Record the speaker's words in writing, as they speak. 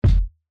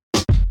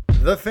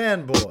The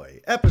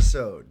Fanboy,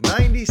 episode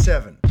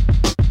 97.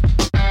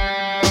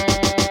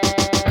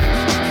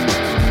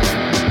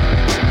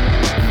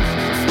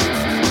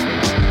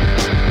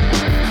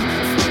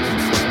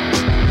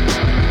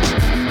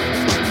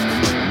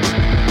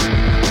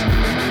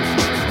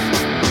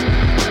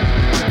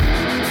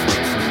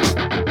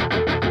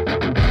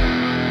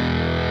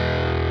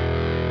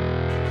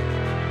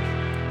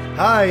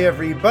 Hi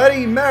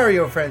everybody,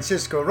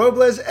 Mario-Francisco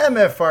Robles,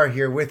 MFR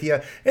here with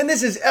you, and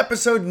this is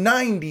episode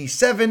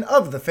 97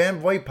 of the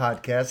Fanboy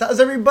Podcast. How's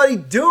everybody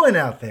doing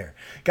out there?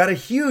 Got a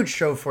huge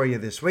show for you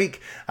this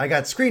week. I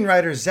got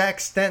screenwriter Zack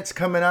Stentz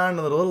coming on in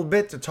a little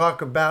bit to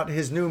talk about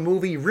his new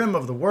movie, Rim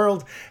of the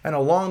World, and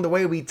along the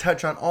way we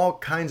touch on all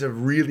kinds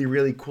of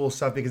really cool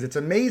stuff because it's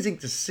amazing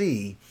to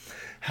see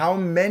how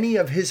many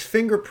of his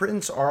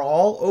fingerprints are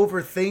all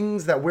over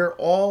things that we're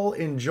all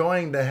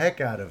enjoying the heck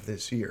out of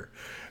this year.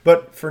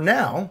 But for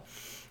now,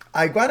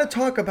 I got to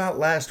talk about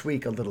last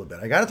week a little bit.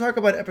 I got to talk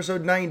about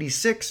episode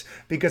 96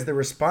 because the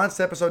response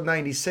to episode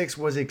 96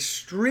 was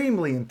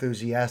extremely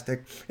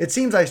enthusiastic. It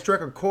seems I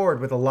struck a chord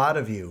with a lot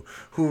of you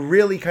who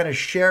really kind of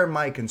share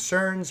my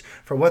concerns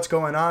for what's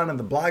going on in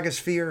the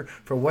blogosphere,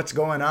 for what's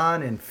going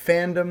on in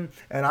fandom.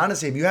 And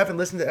honestly, if you haven't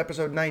listened to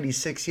episode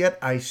 96 yet,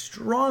 I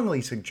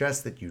strongly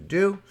suggest that you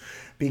do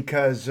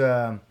because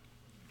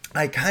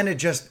I kind of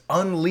just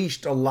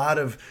unleashed a lot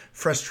of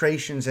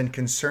frustrations and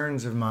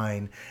concerns of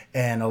mine.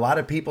 And a lot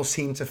of people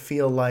seem to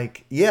feel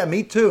like, yeah,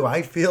 me too.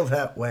 I feel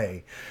that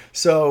way.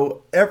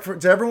 So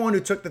to everyone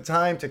who took the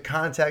time to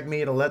contact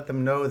me to let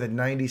them know that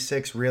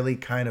 96 really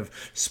kind of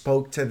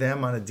spoke to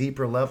them on a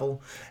deeper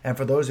level. And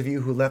for those of you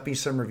who left me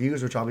some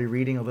reviews, which I'll be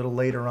reading a little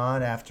later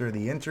on after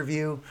the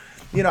interview,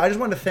 I just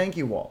want to thank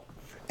you all.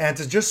 And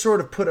to just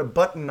sort of put a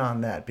button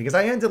on that, because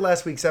I ended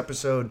last week's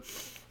episode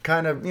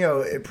kind of,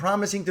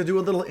 promising to do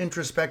a little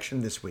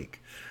introspection this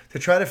week to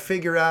try to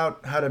figure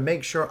out how to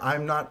make sure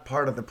I'm not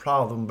part of the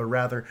problem, but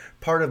rather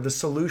part of the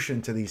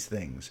solution to these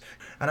things.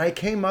 And I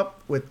came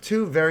up with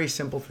two very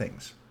simple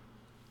things.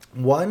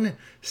 One,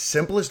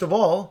 simplest of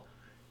all,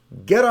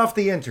 get off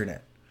the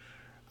internet.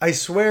 I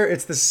swear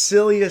it's the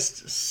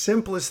silliest,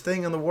 simplest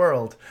thing in the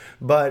world.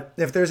 But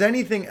if there's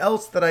anything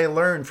else that I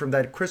learned from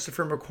that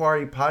Christopher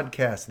McQuarrie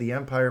podcast, the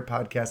Empire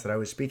podcast that I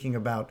was speaking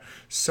about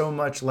so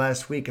much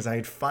last week, as I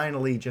had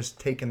finally just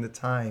taken the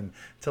time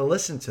to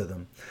listen to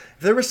them.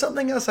 If there was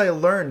something else I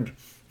learned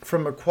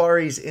from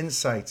McQuarrie's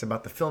insights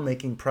about the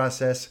filmmaking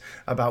process,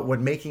 about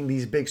what making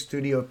these big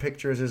studio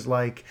pictures is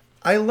like,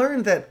 I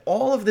learned that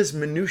all of this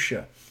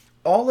minutia,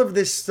 all of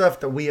this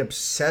stuff that we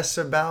obsess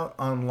about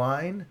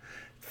online,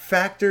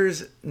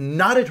 factors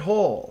not at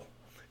all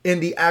in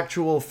the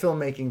actual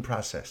filmmaking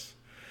process.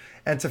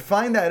 And to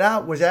find that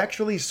out was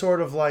actually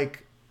sort of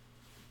like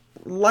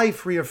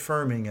life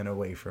reaffirming in a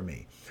way for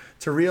me.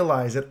 To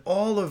realize that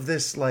all of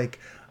this like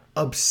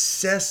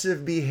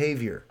obsessive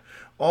behavior,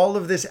 all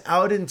of this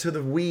out into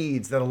the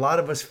weeds that a lot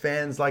of us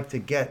fans like to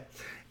get,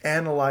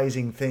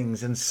 analyzing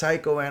things and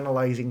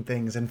psychoanalyzing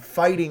things and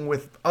fighting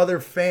with other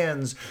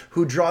fans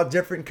who draw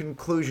different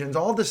conclusions,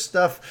 all the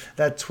stuff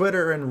that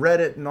Twitter and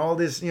Reddit and all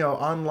this,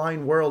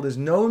 online world is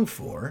known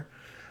for,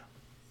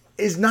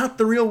 is not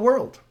the real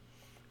world.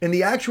 In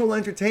the actual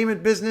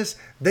entertainment business,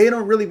 they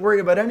don't really worry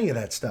about any of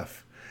that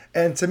stuff.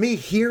 And to me,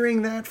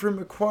 hearing that from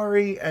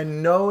McQuarrie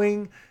and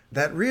knowing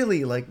that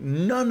really, like,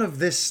 none of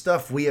this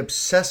stuff we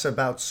obsess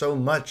about so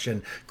much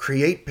and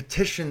create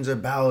petitions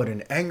about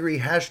and angry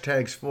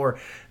hashtags for,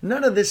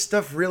 none of this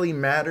stuff really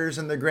matters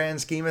in the grand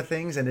scheme of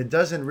things, and it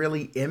doesn't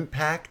really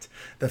impact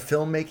the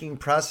filmmaking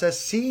process.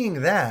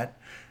 Seeing that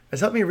has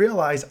helped me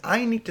realize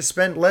I need to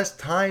spend less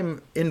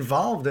time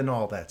involved in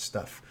all that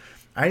stuff.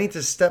 I need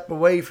to step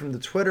away from the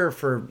Twitter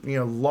for,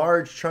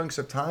 large chunks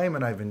of time,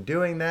 and I've been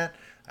doing that.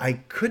 I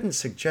couldn't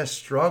suggest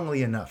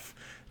strongly enough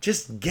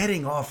just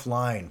getting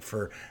offline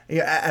for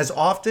as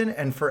often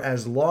and for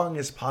as long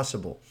as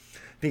possible.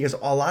 Because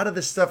a lot of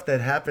the stuff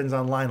that happens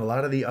online, a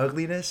lot of the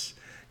ugliness,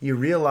 you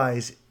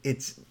realize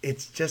it's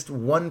just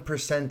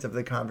 1% of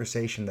the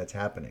conversation that's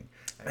happening.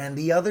 And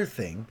the other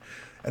thing,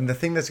 and the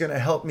thing that's going to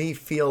help me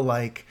feel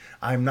like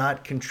I'm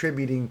not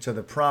contributing to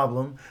the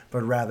problem,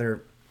 but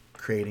rather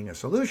creating a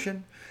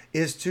solution,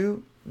 is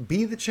to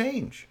be the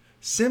change.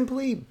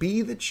 Simply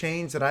be the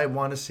change that I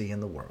want to see in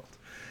the world.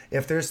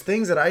 If there's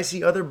things that I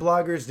see other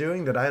bloggers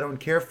doing that I don't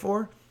care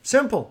for,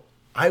 simple,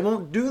 I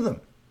won't do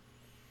them.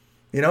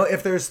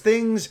 If there's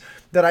things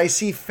that I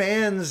see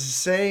fans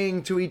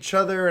saying to each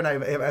other,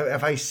 and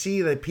if I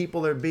see that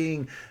people are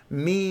being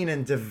mean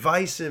and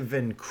divisive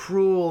and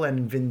cruel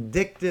and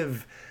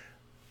vindictive,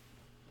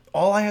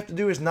 all I have to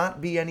do is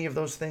not be any of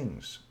those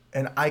things,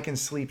 and I can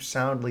sleep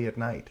soundly at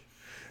night.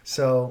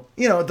 So,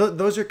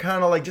 those are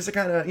kind of like just to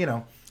kind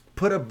of,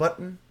 put a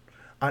button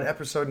on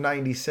episode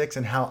 96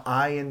 and how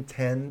I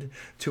intend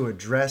to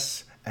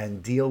address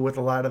and deal with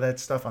a lot of that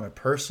stuff on a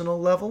personal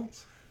level.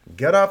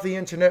 Get off the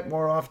internet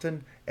more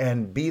often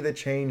and be the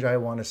change I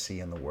want to see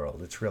in the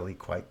world. It's really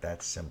quite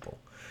that simple.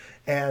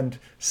 And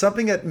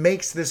something that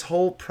makes this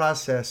whole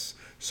process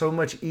so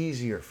much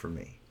easier for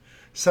me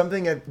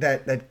something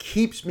that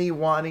keeps me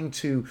wanting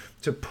to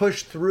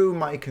push through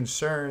my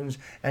concerns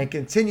and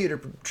continue to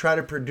try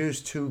to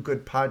produce 2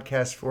 good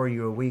podcasts for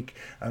you a week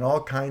and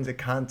all kinds of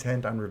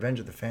content on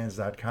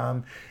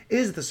revengeofthefans.com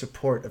is the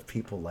support of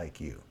people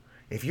like you.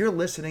 If you're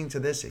listening to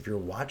this, if you're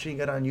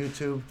watching it on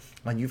YouTube,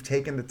 and you've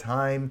taken the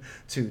time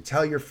to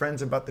tell your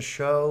friends about the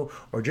show,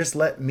 or just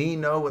let me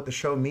know what the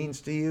show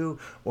means to you,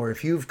 or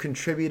if you've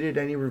contributed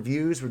any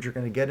reviews, which you're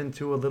going to get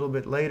into a little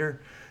bit later,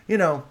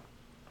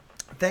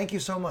 thank you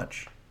so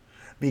much,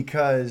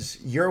 because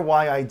you're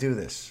why I do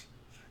this.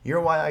 You're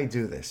why I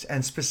do this.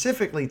 And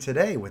specifically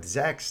today with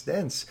Zack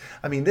Stentz,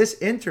 this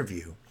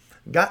interview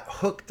got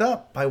hooked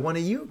up by one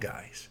of you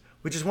guys,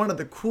 which is one of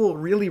the cool,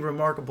 really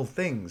remarkable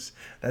things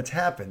that's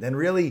happened and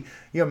really,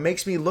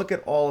 makes me look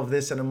at all of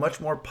this in a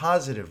much more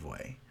positive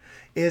way,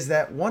 is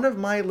that one of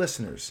my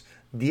listeners,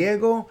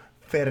 Diego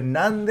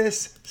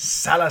Fernandez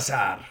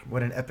Salazar,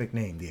 what an epic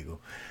name, Diego.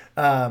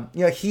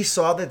 He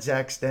saw that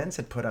Zack Stentz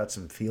had put out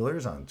some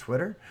feelers on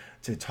Twitter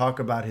to talk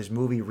about his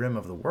movie Rim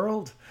of the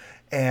World,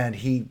 and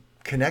he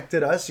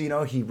connected us.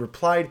 He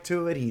replied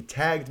to it, he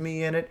tagged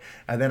me in it,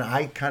 and then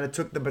I kind of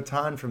took the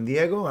baton from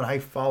Diego and I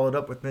followed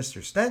up with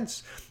Mr.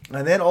 Stentz,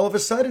 and then all of a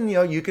sudden,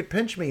 you could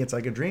pinch me. It's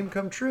like a dream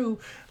come true.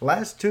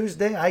 Last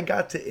Tuesday, I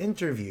got to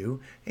interview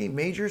a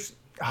major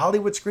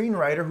Hollywood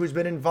screenwriter who's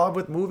been involved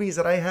with movies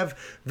that I have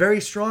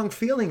very strong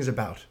feelings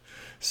about.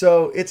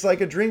 So it's like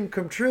a dream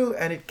come true,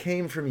 and it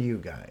came from you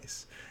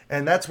guys.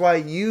 And that's why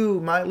you,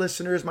 my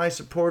listeners, my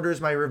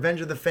supporters, my Revenge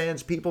of the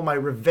Fans people, my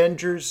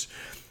Revengers,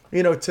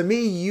 to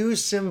me, you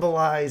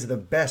symbolize the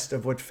best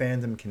of what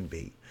fandom can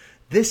be.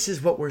 This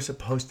is what we're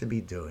supposed to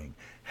be doing.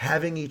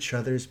 Having each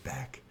other's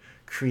back.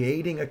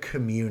 Creating a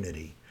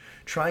community.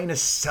 Trying to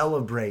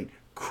celebrate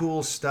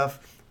cool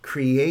stuff.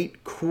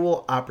 Create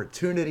cool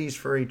opportunities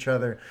for each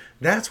other.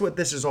 That's what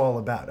this is all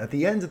about. At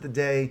the end of the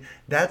day,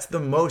 that's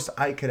the most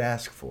I could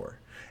ask for.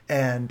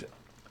 And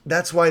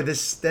that's why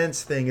this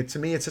Stentz thing, to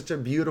me, it's such a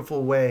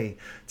beautiful way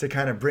to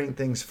kind of bring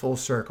things full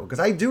circle. Because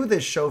I do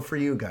this show for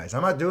you guys.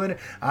 I'm not doing it.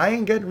 I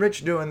ain't getting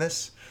rich doing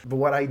this. But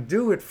what I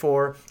do it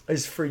for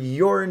is for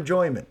your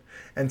enjoyment.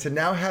 And to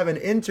now have an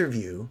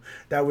interview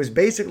that was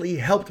basically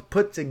helped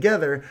put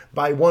together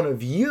by one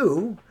of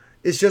you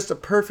is just a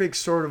perfect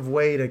sort of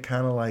way to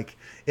kind of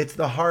it's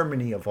the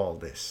harmony of all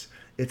this.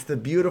 It's the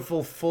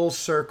beautiful full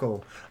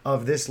circle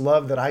of this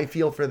love that I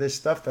feel for this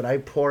stuff that I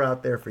pour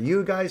out there for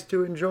you guys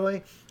to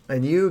enjoy.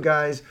 And you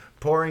guys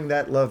pouring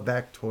that love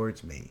back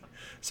towards me.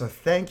 So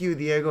thank you,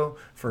 Diego,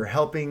 for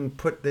helping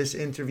put this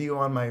interview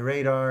on my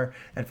radar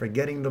and for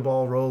getting the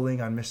ball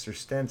rolling on Mr.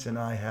 Stentz and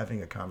I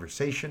having a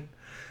conversation.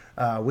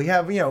 We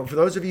have, for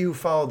those of you who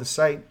follow the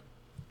site,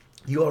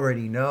 you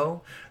already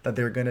know that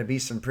there are going to be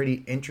some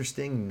pretty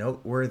interesting,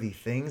 noteworthy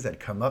things that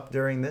come up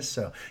during this.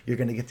 So you're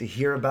going to get to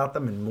hear about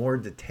them in more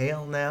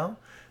detail now.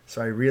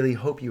 So I really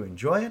hope you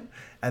enjoy it.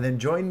 And then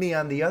join me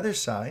on the other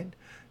side.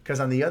 Because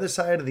on the other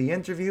side of the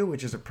interview,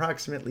 which is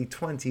approximately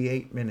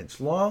 28 minutes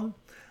long,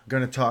 we're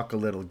going to talk a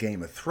little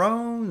Game of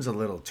Thrones, a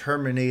little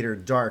Terminator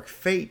Dark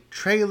Fate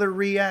trailer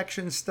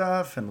reaction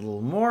stuff, and a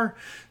little more.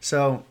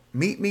 So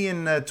meet me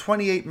in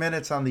 28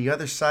 minutes on the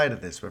other side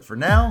of this. But for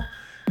now,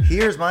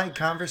 here's my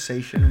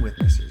conversation with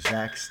Mr.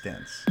 Zack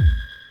Stentz.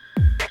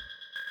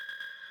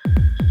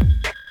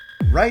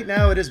 Right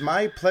now, it is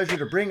my pleasure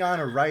to bring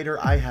on a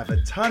writer I have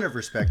a ton of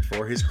respect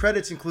for. His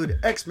credits include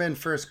X-Men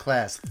First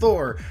Class,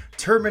 Thor,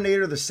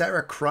 Terminator, the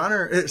Sarah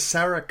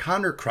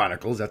Connor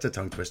Chronicles, that's a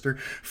tongue twister,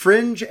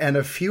 Fringe, and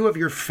a few of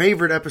your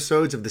favorite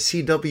episodes of the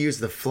CW's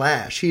The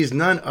Flash. He's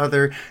none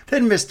other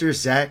than Mr.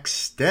 Zack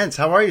Stentz.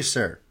 How are you,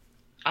 sir?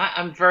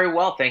 I'm very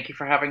well. Thank you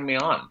for having me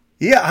on.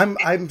 Yeah,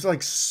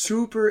 I'm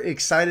super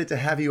excited to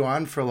have you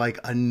on for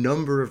a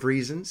number of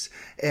reasons.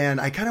 And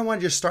I kind of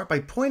want to just start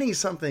by pointing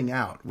something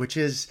out, which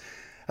is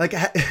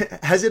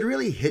has it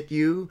really hit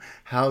you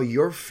how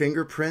your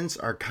fingerprints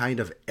are kind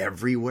of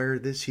everywhere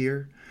this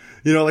year?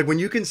 When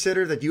you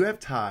consider that you have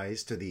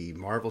ties to the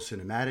Marvel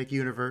Cinematic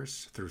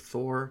Universe through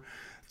Thor,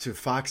 to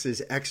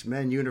Fox's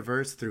X-Men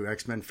universe through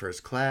X-Men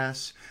First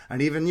Class,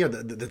 and even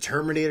the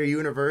Terminator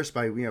universe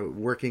by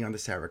working on the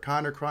Sarah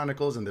Connor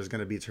Chronicles, and there's going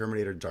to be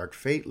Terminator Dark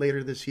Fate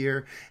later this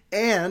year,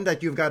 and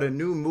that you've got a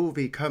new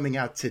movie coming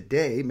out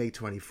today, May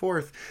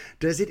 24th.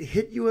 Does it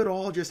hit you at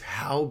all just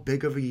how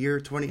big of a year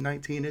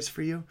 2019 is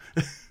for you?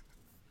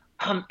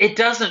 It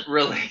doesn't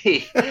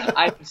really.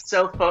 I've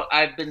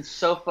been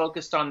so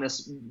focused on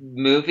this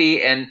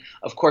movie, and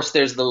of course,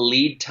 there's the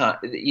lead time.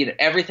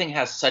 Everything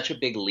has such a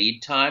big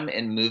lead time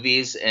in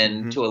movies,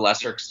 and to a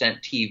lesser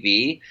extent,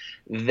 TV.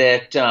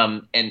 That,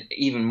 and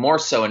even more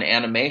so in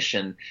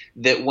animation,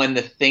 that when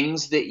the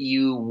things that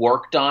you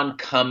worked on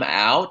come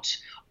out,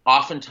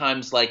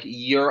 oftentimes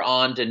you're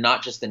on to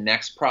not just the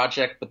next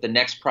project, but the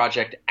next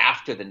project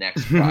after the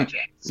next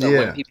project. So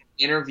when people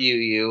interview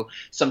you,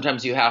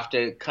 sometimes you have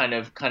to kind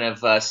of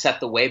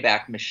set the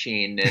Wayback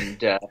Machine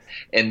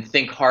and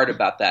think hard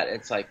about that.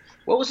 It's like,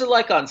 what was it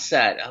like on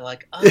set? I'm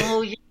like,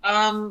 good,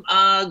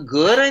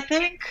 I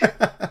think.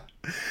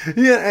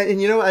 Yeah, and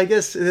I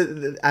guess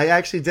I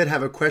actually did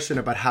have a question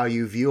about how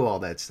you view all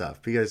that stuff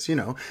because,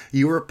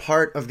 you were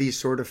part of these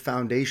sort of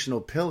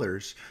foundational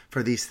pillars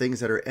for these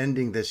things that are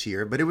ending this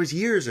year, but it was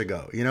years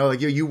ago,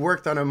 like you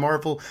worked on a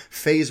Marvel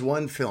Phase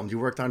 1 film, you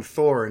worked on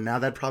Thor, and now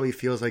that probably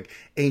feels like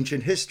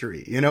ancient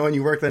history, and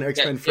you worked on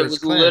X-Men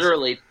First Class.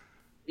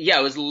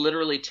 It was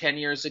literally 10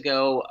 years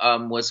ago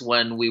was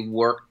when we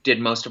did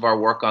most of our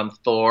work on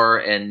Thor,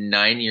 and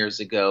 9 years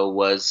ago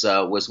was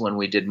when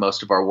we did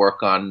most of our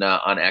work on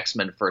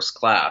X-Men First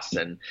Class,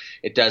 and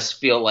it does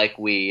feel like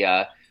we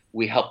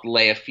helped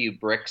lay a few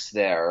bricks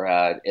there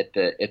at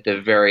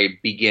the very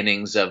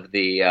beginnings of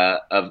the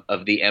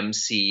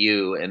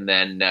MCU, and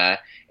then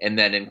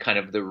in kind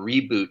of the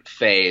reboot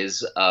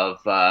phase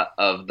of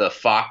the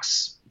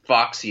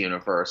Fox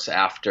universe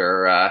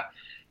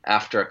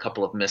after a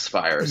couple of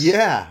misfires.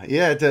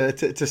 Yeah,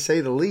 to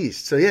say the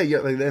least. So yeah,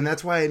 and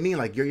that's why I mean,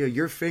 like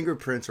your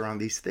fingerprints are on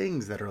these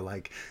things that are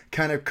like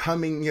kind of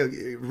coming,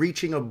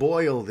 reaching a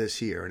boil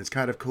this year, and it's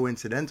kind of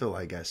coincidental,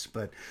 I guess.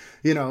 But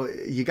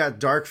you got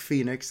Dark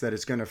Phoenix that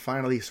is going to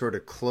finally sort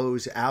of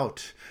close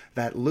out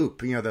that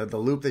loop. The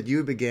loop that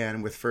you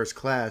began with First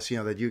Class.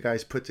 That you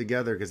guys put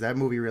together, because that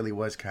movie really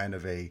was kind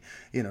of a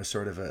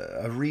sort of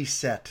a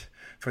reset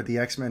for the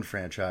X-Men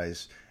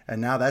franchise. And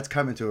now that's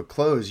coming to a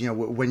close.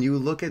 When you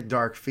look at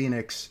Dark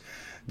Phoenix,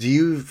 do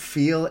you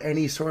feel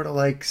any sort of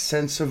like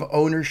sense of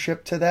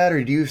ownership to that?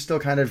 Or do you still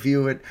kind of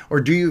view it,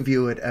 or do you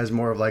view it as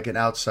more of like an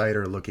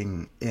outsider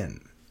looking in?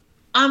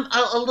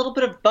 A little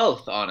bit of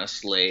both,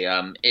 honestly.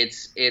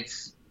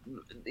 It's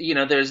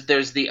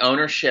there's the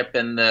ownership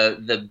and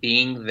the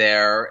being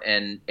there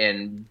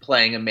and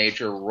playing a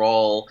major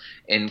role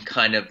in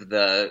kind of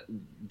the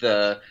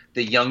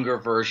younger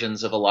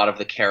versions of a lot of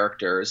the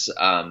characters,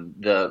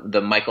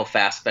 the Michael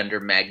Fassbender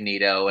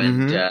Magneto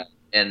and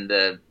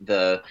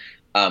the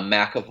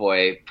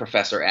McAvoy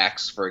Professor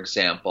X, for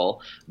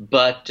example.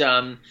 But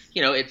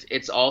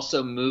it's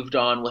also moved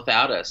on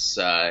without us,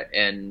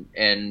 and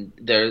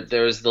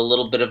there's the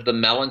little bit of the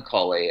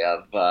melancholy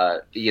of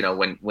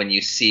when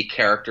you see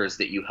characters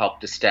that you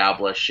helped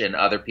establish in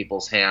other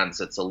people's hands.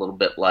 It's a little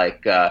bit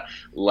like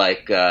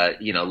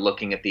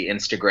looking at the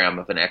Instagram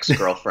of an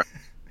ex-girlfriend.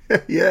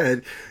 yeah.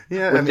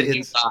 I mean,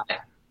 it's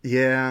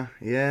yeah.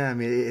 I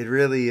mean, it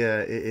really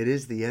it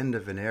is the end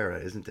of an era,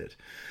 isn't it?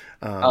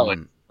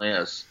 It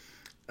is.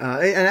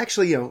 And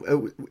actually,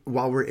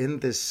 while we're in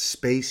this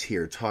space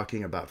here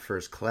talking about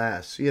First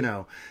Class,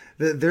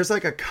 there's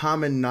like a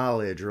common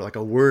knowledge or like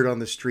a word on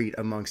the street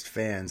amongst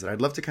fans that I'd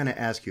love to kind of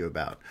ask you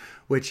about,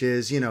 which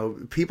is,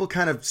 people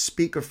kind of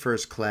speak of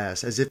First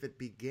Class as if it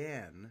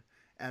began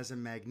as a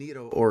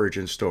Magneto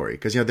origin story.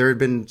 Because, there had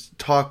been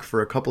talk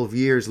for a couple of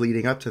years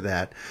leading up to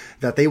that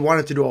they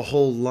wanted to do a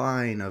whole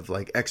line of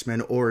like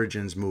X-Men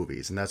Origins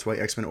movies. And that's why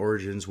X-Men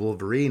Origins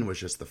Wolverine was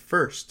just the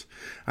first.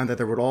 And that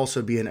there would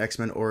also be an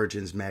X-Men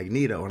Origins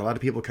Magneto. And a lot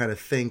of people kind of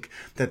think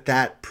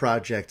that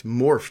project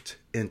morphed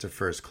into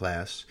First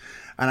Class.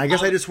 And I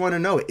guess I just want to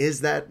know,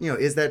 is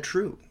that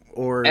true?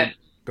 Or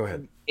go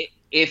ahead.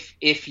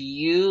 If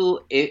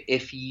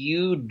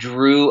you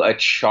drew a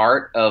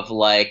chart of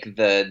like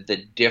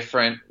the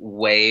different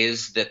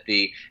ways that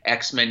the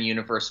X-Men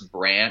universe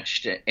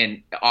branched,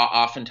 and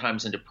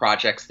oftentimes into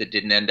projects that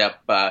didn't end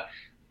up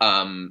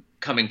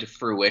coming to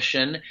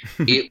fruition,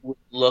 it would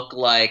look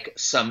like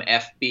some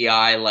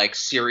FBI like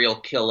serial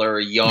killer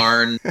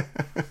yarn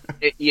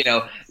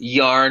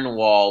yarn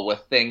wall with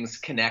things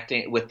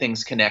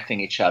connecting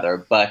each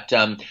other. But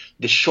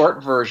the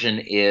short version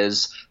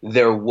is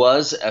there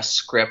was a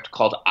script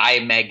called I,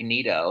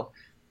 Magneto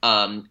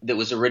that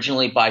was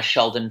originally by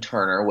Sheldon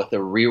Turner with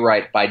a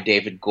rewrite by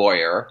David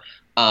Goyer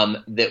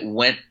that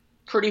went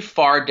pretty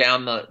far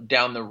down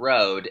the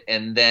road,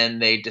 and then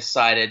they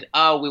decided,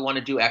 we want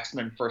to do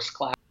X-Men First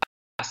Class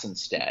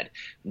instead.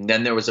 And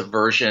then there was a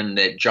version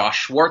that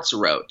Josh Schwartz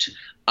wrote,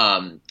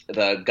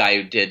 the guy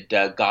who did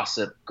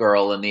Gossip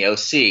Girl and the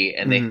OC,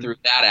 and they threw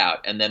that out.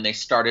 And then they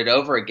started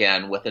over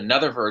again with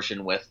another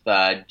version with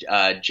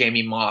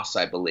Jamie Moss,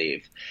 I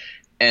believe.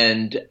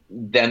 And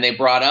then they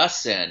brought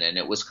us in, and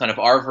it was kind of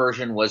our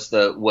version was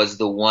the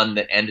one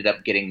that ended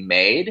up getting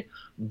made.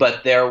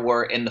 But there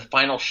were, in the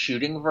final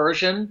shooting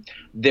version,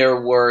 there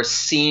were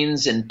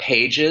scenes and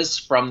pages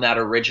from that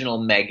original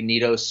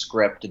Magneto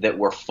script that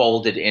were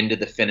folded into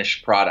the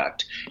finished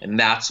product. And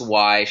that's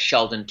why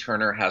Sheldon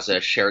Turner has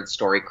a shared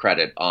story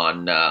credit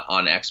on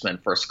X-Men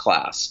First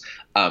Class.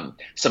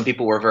 Some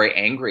people were very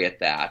angry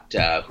at that,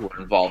 who were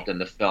involved in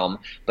the film.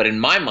 But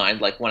in my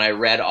mind, like when I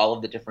read all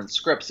of the different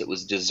scripts, it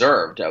was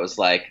deserved. I was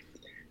like,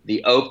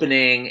 the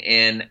opening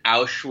in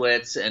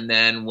Auschwitz, and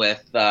then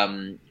with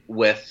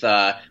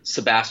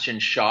Sebastian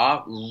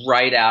Shaw,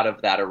 right out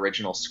of that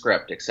original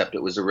script, except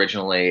it was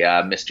originally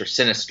Mr.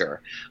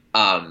 Sinister,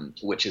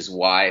 which is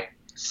why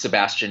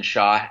Sebastian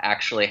Shaw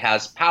actually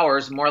has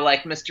powers more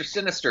like Mr.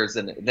 Sinister's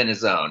than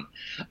his own.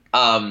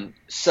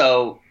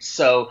 So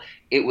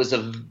it was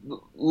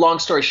long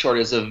story short,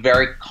 it was a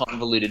very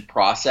convoluted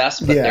process,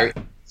 but there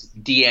is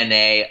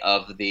DNA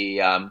of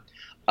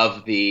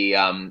the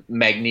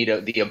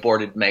Magneto, the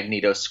aborted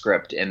Magneto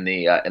script in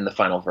the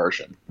final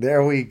version.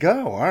 There we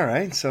go. All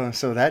right, so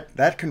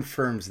that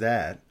confirms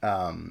that.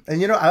 And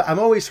I'm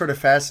always sort of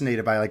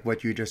fascinated by like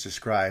what you just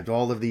described,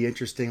 all of the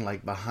interesting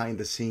like behind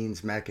the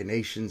scenes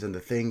machinations and the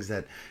things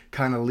that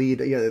kind of lead,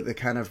 that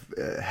kind of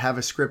have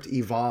a script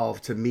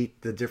evolve to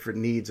meet the different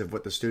needs of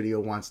what the studio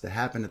wants to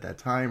happen at that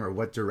time or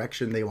what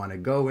direction they want to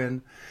go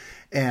in.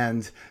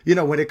 And,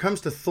 when it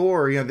comes to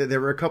Thor,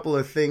 there were a couple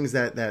of things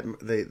that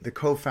the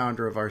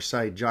co-founder of our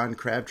site, John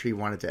Crabtree,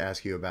 wanted to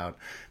ask you about,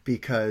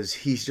 because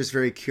he's just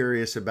very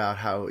curious about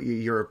how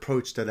your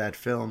approach to that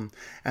film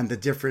and the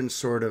different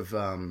sort of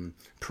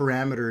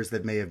parameters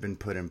that may have been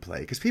put in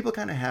play. Because people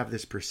kind of have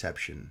this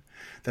perception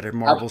that at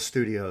Marvel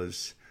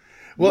Studios...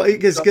 Well,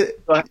 because...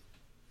 I'm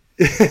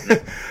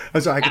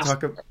sorry, I can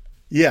talk about...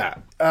 Yeah.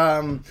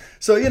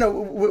 So,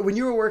 when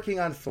you were working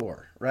on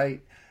Thor,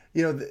 right?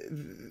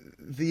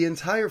 The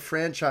entire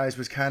franchise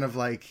was kind of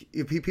like,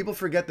 people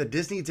forget that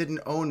Disney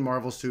didn't own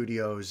Marvel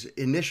Studios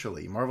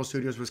initially. Marvel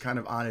Studios was kind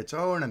of on its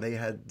own, and they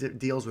had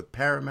deals with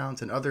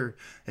Paramount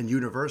and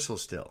Universal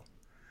still.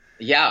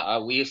 Yeah,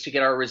 we used to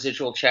get our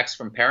residual checks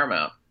from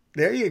Paramount.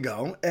 There you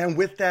go. And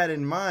with that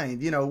in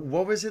mind,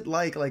 what was it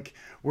like? Like,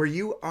 were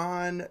you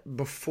on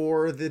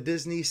before the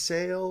Disney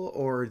sale,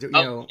 or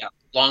Yeah,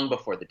 long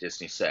before the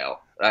Disney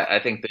sale. I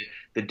think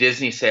the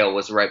Disney sale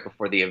was right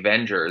before the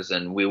Avengers,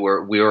 and we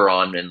were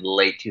on in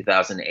late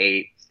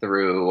 2008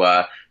 through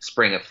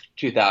spring of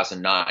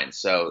 2009.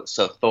 So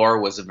Thor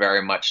was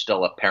very much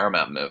still a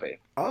Paramount movie.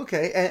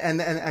 Okay,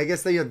 and I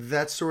guess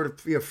that sort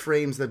of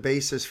frames the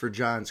basis for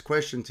John's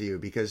question to you,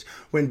 because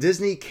when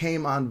Disney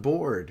came on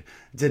board,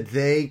 did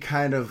they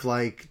kind of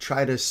like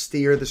try to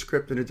steer the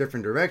script in a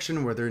different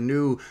direction? Were there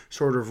new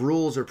sort of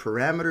rules or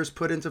parameters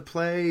put into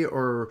play,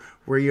 or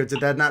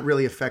did that not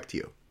really affect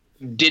you?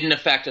 Didn't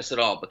affect us at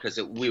all,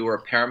 because we were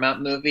a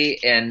Paramount movie,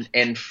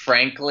 and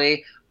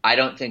frankly, I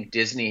don't think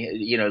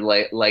Disney,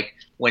 like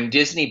when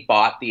Disney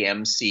bought the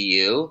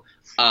MCU,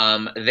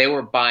 they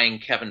were buying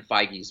Kevin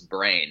Feige's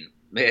brain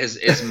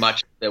as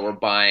much as they were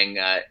buying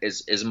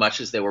as much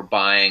as they were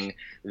buying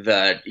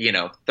the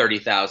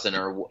 30,000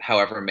 or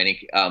however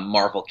many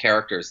Marvel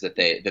characters that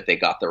they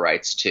got the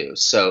rights to.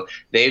 So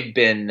they've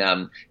been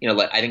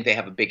I think they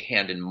have a big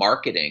hand in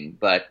marketing,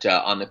 but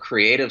on the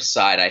creative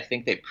side, I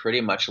think they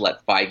pretty much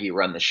let Feige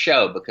run the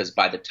show, because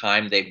by the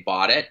time they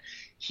bought it,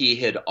 he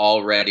had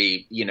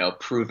already,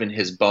 proven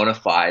his bona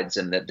fides,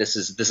 and that this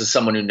is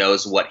someone who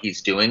knows what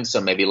he's doing.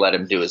 So maybe let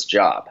him do his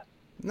job.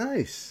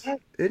 Nice.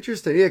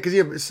 Interesting. Yeah,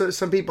 because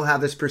some people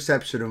have this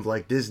perception of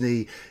like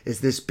Disney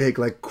is this big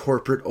like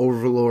corporate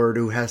overlord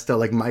who has to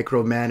like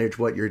micromanage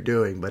what you're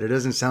doing, but it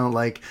doesn't sound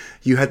like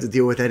you had to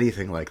deal with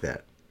anything like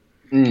that.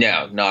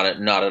 No, not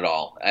at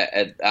all.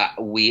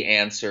 We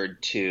answered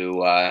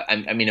to,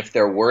 if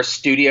there were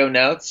studio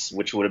notes,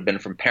 which would have been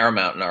from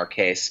Paramount in our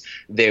case,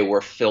 they were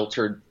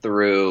filtered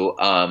through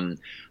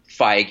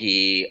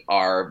Feige,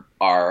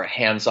 our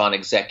hands-on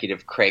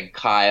executive Craig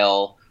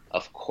Kyle,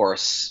 of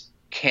course,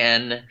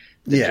 Ken,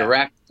 the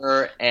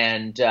director,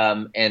 and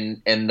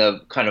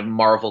the kind of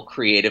Marvel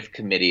creative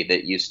committee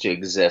that used to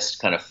exist,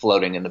 kind of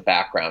floating in the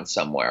background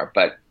somewhere.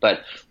 But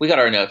we got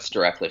our notes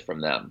directly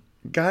from them.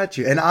 Got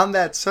you. And on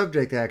that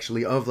subject,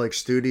 actually, of like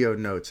studio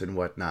notes and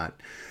whatnot,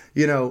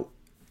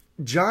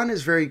 John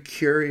is very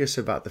curious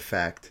about the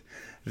fact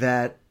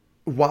that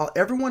while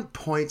everyone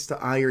points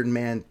to Iron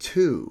Man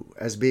 2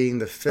 as being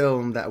the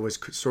film that was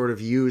sort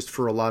of used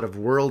for a lot of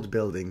world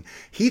building,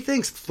 he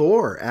thinks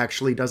Thor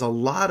actually does a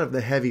lot of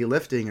the heavy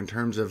lifting in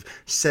terms of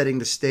setting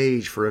the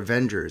stage for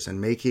Avengers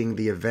and making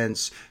the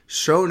events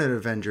shown in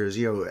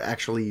Avengers,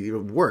 actually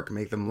work,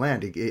 make them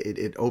land.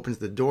 It opens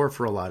the door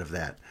for a lot of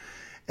that.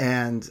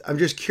 And I'm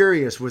just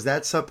curious, was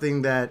that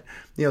something that,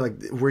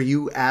 were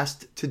you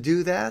asked to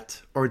do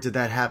that, or did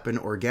that happen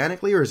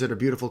organically, or is it a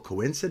beautiful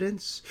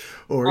coincidence,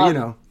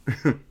 or,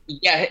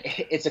 Yeah,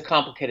 it's a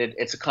complicated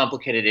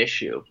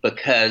issue,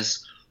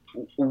 because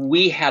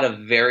we had a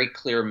very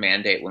clear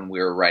mandate when we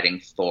were writing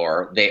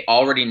Thor. They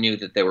already knew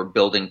that they were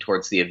building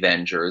towards the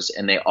Avengers,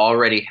 and they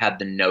already had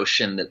the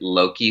notion that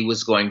Loki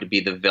was going to be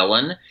the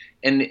villain.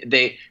 And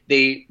they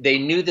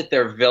knew that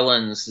their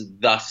villains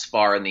thus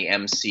far in the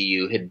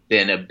MCU had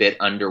been a bit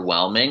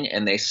underwhelming,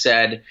 and they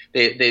said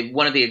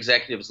one of the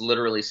executives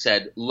literally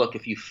said, "Look,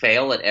 if you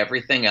fail at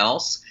everything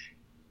else,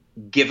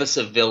 give us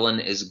a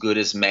villain as good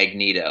as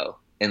Magneto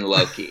in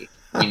Loki.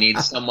 We need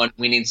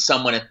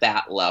someone at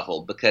that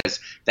level, because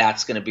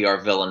that's going to be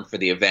our villain for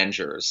the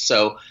Avengers."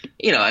 So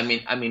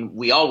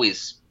we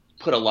always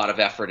put a lot of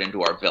effort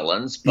into our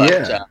villains, but.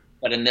 Yeah.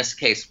 But in this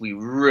case, we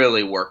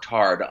really worked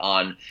hard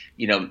on,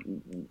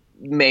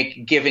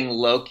 giving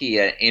Loki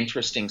an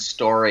interesting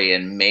story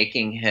and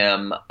making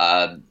him,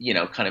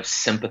 kind of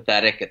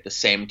sympathetic at the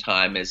same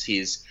time as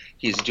he's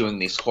doing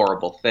these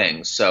horrible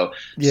things. So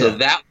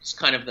that was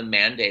kind of the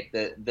mandate.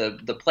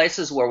 The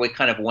places where we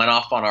kind of went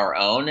off on our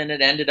own and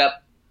it ended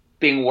up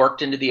being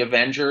worked into the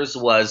Avengers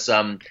was,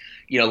 like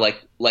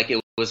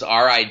it was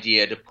our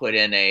idea to put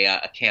in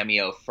a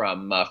cameo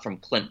from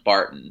Clint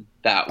Barton.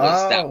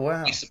 Oh,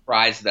 wow. We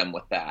surprised them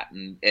with that,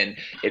 and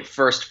at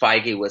first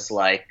Feige was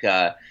like,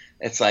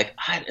 it's like,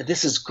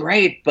 this is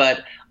great,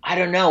 but I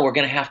don't know, we're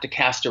going to have to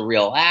cast a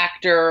real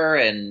actor,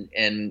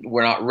 and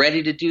we're not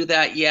ready to do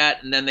that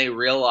yet. And then they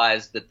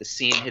realized that the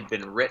scene had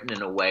been written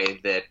in a way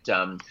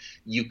that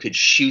you could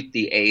shoot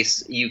the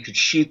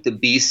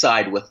B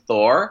side with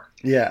Thor,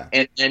 Yeah,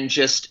 and then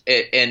just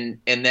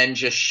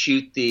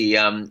shoot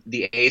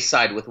the A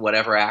side with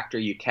whatever actor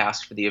you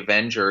cast for the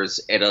Avengers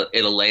at a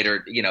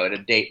later, at a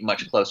date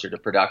much closer to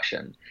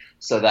production.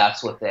 So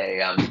that's what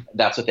they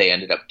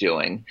ended up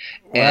doing.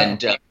 wow.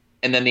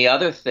 And then the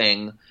other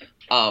thing,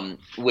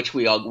 which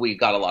we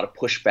got a lot of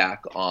pushback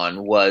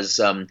on, was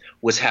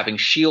having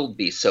Shield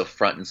be so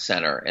front and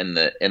center in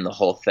the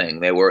whole thing.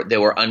 They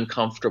were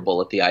uncomfortable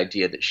at the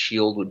idea that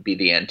Shield would be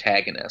the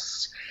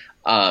antagonists,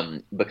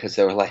 because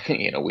they were like,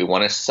 we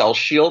want to sell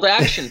Shield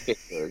action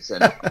figures,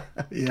 and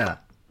Yeah.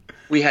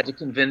 we had to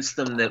convince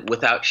them that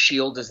without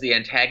Shield as the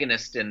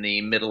antagonist in the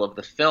middle of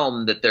the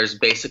film, that there's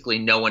basically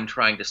no one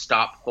trying to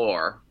stop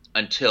Thor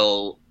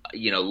until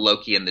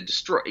Loki and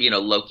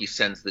Loki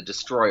sends the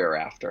destroyer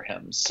after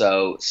him.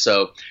 So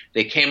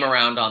they came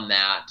around on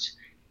that,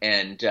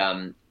 and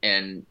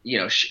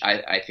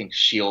I think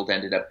Shield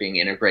ended up being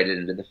integrated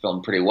into the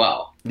film pretty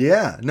well.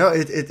 Yeah, no,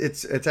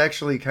 it's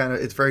actually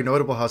it's very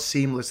notable how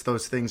seamless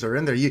those things are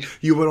in there.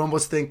 You would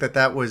almost think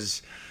that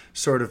was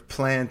sort of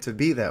planned to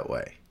be that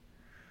way.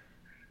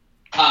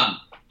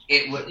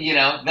 It would,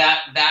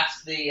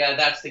 that's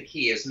the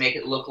key, is make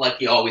it look like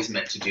you always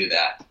meant to do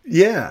that.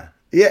 Yeah.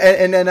 Yeah,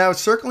 and now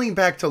circling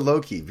back to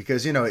Loki,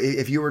 because,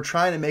 if you were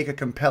trying to make a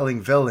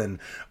compelling villain,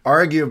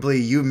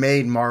 arguably you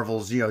made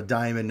Marvel's,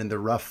 diamond in the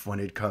rough when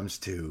it comes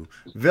to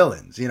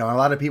villains. A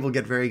lot of people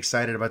get very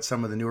excited about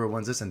some of the newer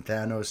ones. Listen,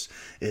 Thanos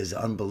is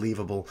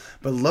unbelievable.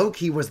 But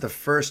Loki was the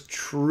first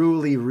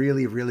truly,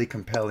 really, really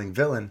compelling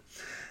villain.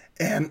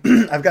 And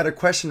I've got a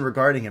question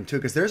regarding him, too,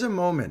 because there's a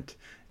moment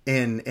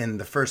in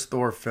the first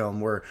Thor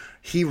film where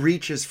he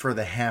reaches for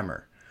the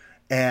hammer.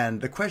 And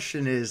the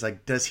question is,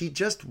 does he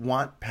just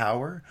want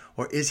power,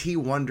 or is he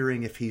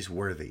wondering if he's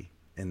worthy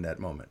in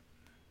that moment?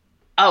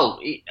 Oh,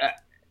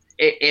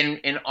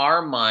 in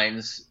our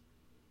minds,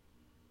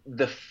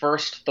 the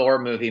first Thor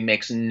movie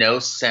makes no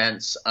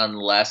sense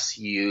unless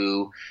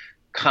you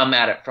come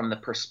at it from the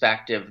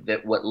perspective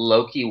that what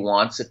Loki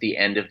wants at the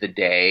end of the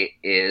day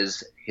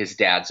is his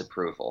dad's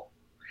approval.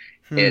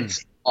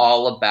 It's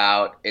all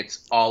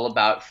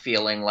about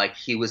feeling like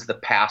he was the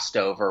passed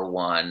over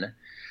one.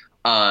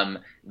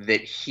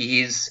 That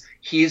he's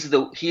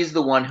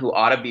the one who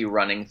ought to be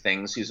running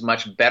things, who's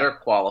much better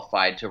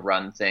qualified to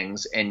run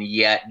things, and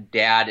yet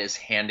Dad is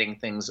handing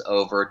things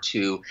over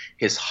to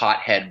his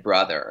hothead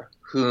brother,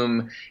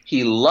 whom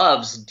he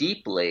loves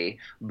deeply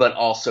but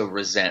also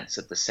resents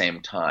at the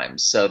same time.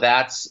 So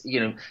that's,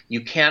 you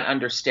can't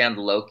understand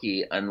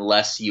Loki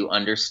unless you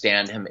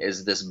understand him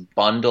as this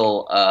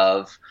bundle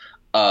of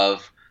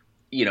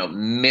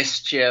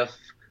mischief,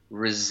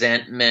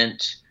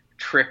 resentment,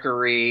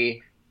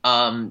 trickery,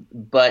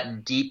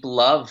 but deep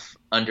love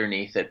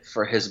underneath it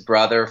for his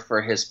brother, for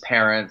his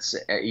parents,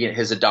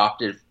 his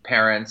adoptive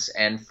parents,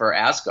 and for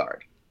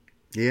Asgard.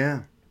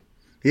 Yeah.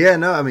 Yeah,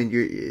 no, I mean,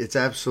 it's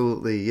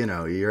absolutely,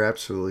 you're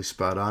absolutely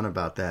spot on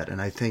about that. And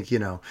I think,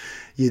 you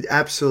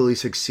absolutely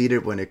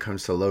succeeded when it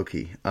comes to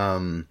Loki.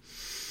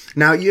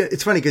 Now,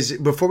 it's funny because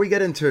before we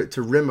get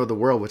into Rim of the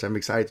World, which I'm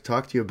excited to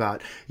talk to you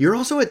about, you're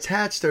also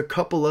attached to a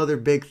couple other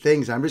big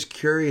things. I'm just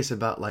curious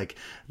about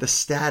the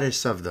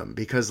status of them,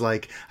 because I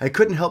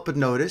couldn't help but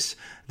notice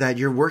that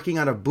you're working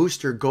on a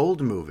Booster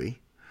Gold movie.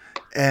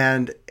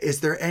 And has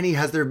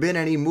there been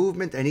any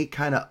movement, any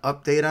kind of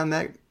update on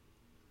that?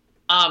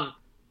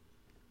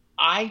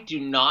 I do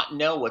not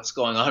know what's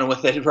going on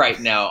with it right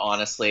now,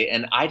 honestly,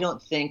 and I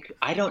don't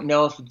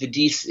know if the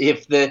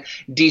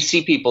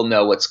DC people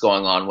know what's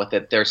going on with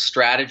it. Their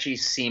strategy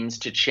seems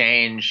to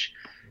change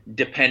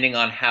depending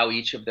on how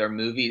each of their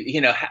movies,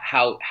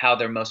 how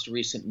their most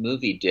recent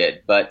movie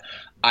did. But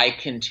I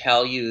can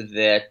tell you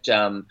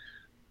that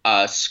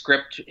a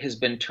script has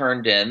been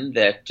turned in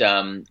that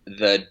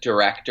the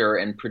director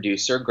and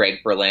producer Greg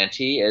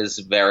Berlanti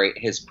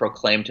has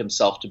proclaimed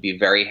himself to be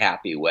very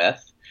happy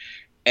with.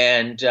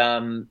 And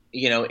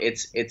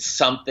it's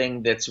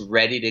something that's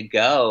ready to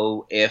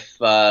go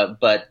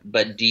but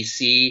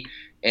DC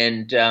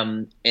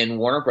and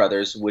Warner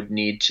Brothers would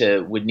need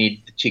to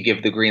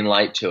give the green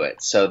light to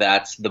it. So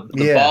that's the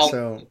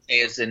ball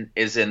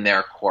is in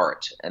their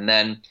court. And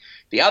then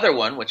the other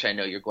one, which I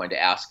know you're going to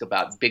ask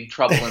about, Big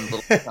Trouble in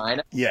Little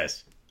China.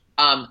 Yes.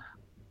 I'm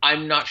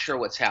not sure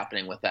what's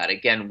happening with that.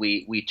 Again,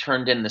 we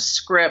turned in the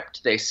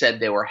script. They said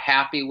they were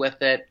happy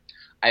with it.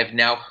 I've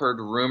now heard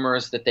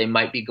rumors that they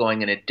might be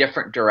going in a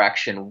different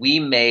direction.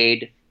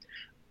 My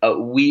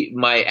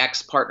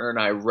ex-partner and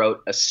I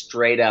wrote a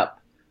straight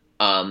up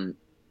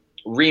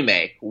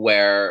remake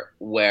where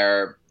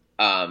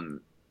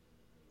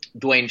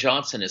Dwayne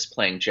Johnson is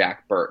playing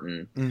Jack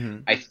Burton. Mm-hmm.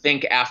 I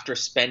think after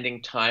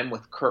spending time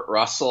with Kurt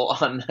Russell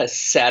on the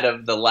set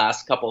of the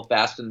last couple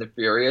Fast and the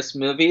Furious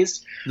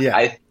movies,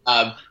 Yeah.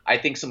 I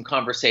think some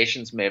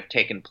conversations may have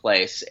taken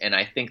place, and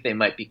I think they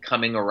might be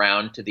coming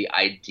around to the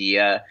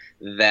idea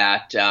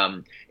that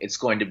it's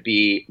going to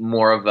be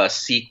more of a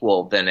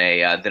sequel than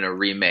a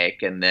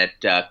remake, and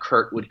that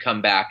Kurt would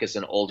come back as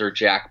an older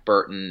Jack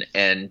Burton,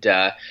 and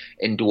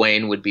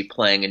Dwayne would be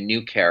playing a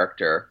new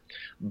character.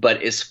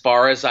 But as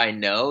far as I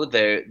know,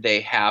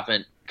 they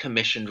haven't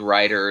commissioned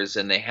writers,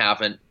 and they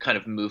haven't kind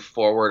of moved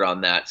forward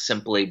on that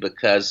simply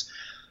because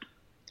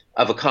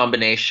of a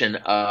combination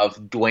of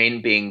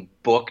Dwayne being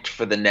booked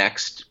for the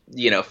next,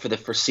 for the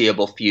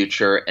foreseeable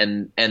future,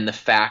 and the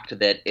fact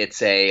that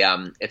it's a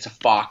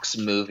Fox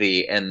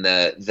movie, and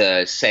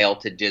the sale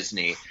to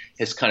Disney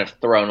has kind of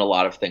thrown a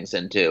lot of things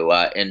into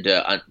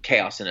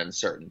chaos and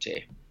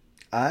uncertainty.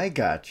 I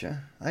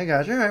gotcha. All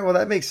right, well,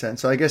 that makes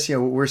sense. So I guess,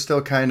 we're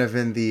still kind of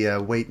in the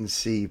wait and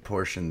see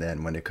portion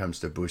then when it comes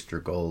to Booster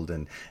Gold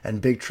and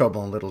Big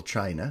Trouble in Little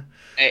China.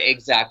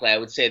 Exactly. I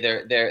would say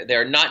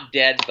they're not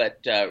dead, but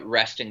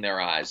resting their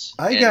eyes.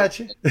 I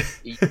gotcha.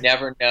 You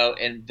never know.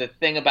 And the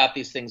thing about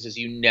these things is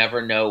you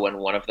never know when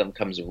one of them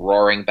comes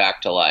roaring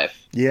back to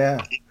life.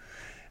 Yeah.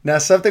 Now,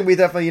 something we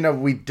definitely,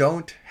 we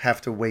don't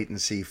have to wait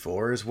and see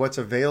for is what's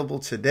available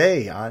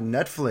today on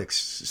Netflix,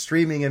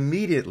 streaming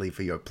immediately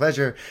for your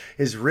pleasure,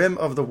 is Rim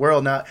of the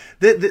World. Now,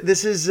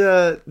 this has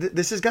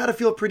got to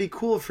feel pretty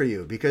cool for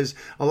you, because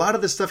a lot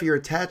of the stuff you're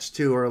attached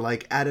to are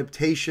like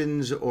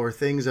adaptations or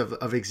things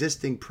of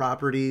existing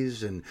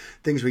properties and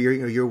things where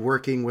you're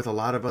working with a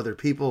lot of other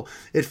people.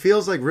 It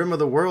feels like Rim of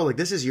the World, like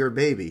this is your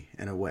baby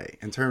in a way,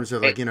 in terms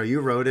of you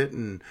wrote it,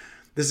 and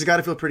this has got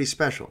to feel pretty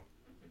special.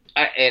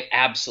 It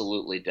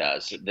absolutely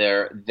does.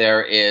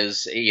 There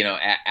is,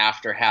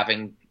 after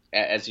having,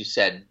 as you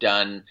said,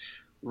 done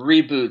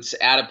reboots,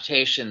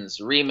 adaptations,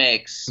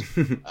 remakes,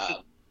 et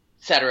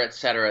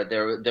cetera,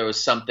 there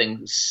was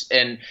something.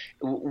 And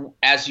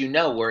as you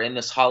know, we're in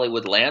this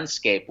Hollywood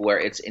landscape where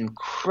it's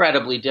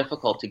incredibly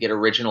difficult to get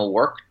original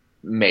work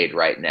made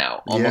right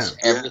now. Almost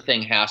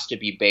everything has to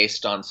be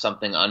based on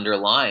something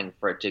underlying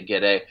for it to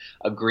get a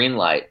green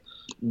light.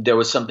 There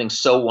was something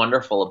so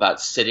wonderful about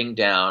sitting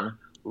down,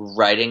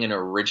 writing an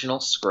original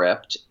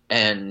script,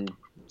 and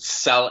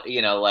sell,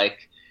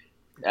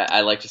 I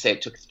like to say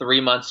it took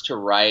 3 months to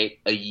write,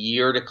 a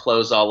year to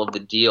close all of the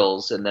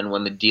deals, and then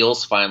when the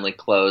deals finally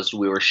closed,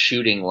 we were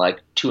shooting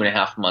like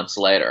 2.5 months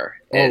later.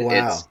 Oh,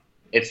 wow.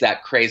 It's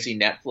that crazy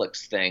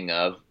Netflix thing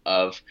of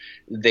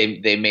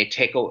they may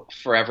take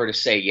forever to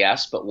say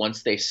yes, but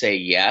once they say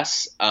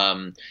yes,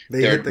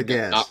 they hit the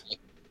gas. Not,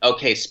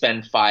 okay,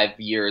 spend 5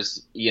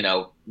 years,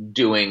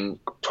 doing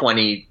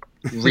 20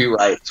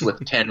 rewrites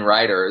with 10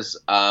 writers.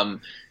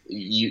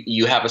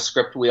 You have a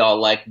script we all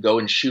like, go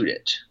and shoot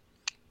it.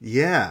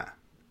 Yeah.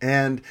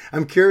 And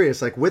I'm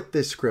curious, like with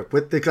this script,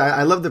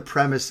 I love the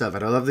premise of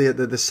it. I love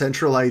the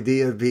central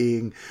idea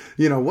being,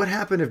 what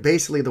happened if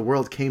basically the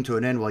world came to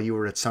an end while you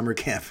were at summer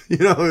camp,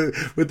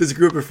 with this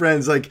group of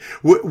friends. Like,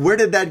 where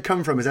did that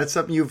come from? Is that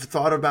something you've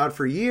thought about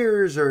for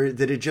years, or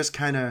did it just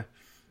kind of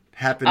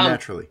happen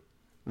naturally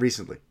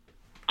recently?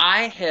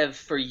 I have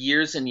for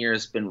years and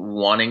years been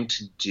wanting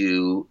to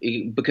do,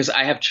 because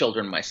I have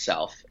children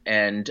myself,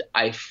 and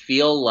I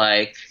feel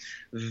like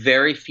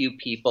very few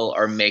people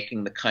are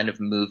making the kind of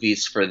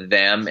movies for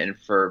them and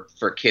for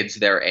kids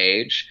their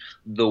age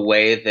the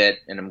way that,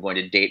 and I'm going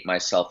to date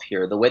myself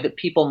here, the way that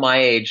people my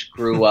age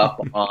grew up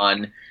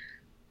on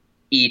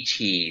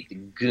E.T., The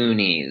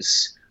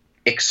Goonies,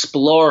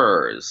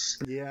 Explorers,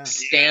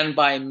 Stand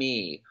By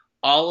Me.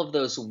 All of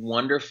those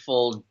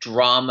wonderful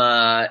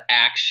drama,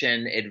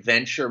 action,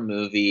 adventure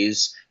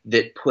movies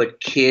that put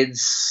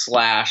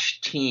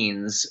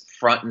kids/teens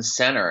front and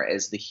center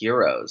as the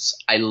heroes.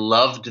 I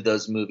loved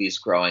those movies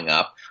growing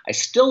up. I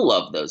still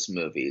love those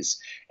movies.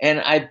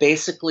 And I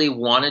basically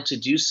wanted to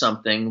do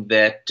something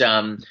that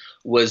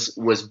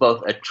was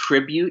both a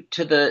tribute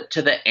to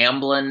the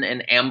Amblin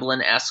and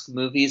Amblin-esque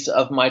movies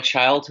of my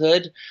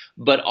childhood,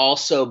 but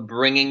also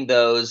bringing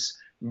those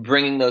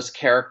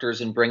characters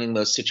and bringing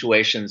those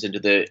situations into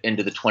the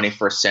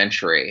 21st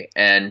century.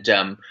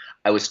 And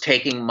I was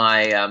taking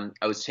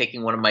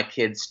one of my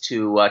kids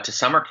to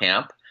summer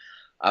camp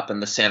up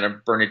in the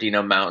San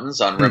Bernardino Mountains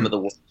on Rim of the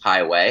World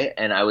Highway,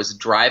 and I was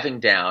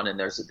driving down, and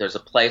there's a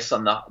place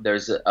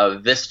there's a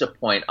vista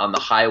point on the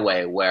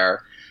highway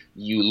where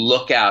you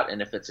look out,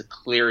 and if it's a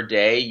clear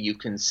day, you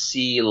can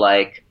see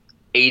like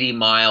 80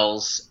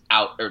 miles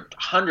out, or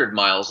 100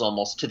 miles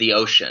almost, to the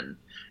ocean.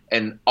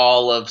 And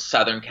all of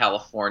Southern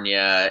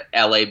California,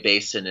 LA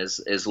Basin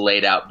is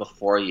laid out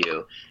before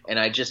you. And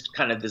I just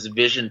kind of, this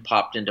vision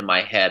popped into my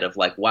head of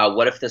like, wow,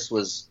 what if this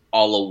was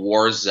all a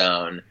war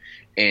zone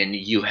and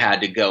you had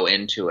to go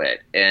into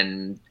it?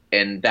 And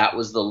that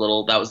was the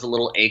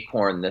little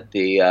acorn that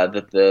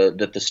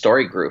the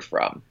story grew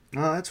from.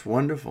 Oh, that's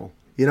wonderful.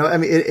 You know, I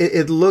mean,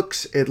 it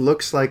looks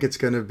like it's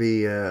going to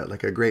be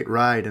like a great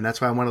ride, and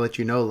that's why I want to let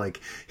you know. Like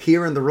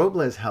here in the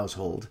Robles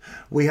household,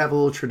 we have a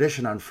little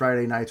tradition on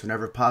Friday nights,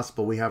 whenever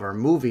possible. We have our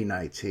movie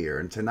nights here,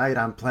 and tonight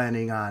I'm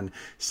planning on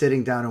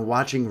sitting down and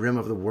watching Rim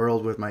of the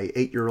World with my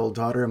 8-year-old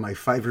daughter and my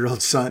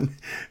 5-year-old son.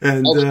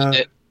 And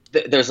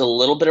there's a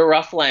little bit of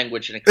rough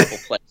language in a couple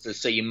places,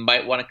 so you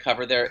might want to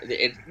cover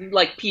it's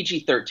like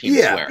PG-13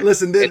 swearing.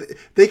 Listen,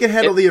 they can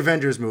handle the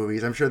Avengers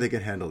movies. I'm sure they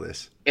can handle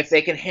this. If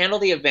they can handle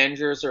the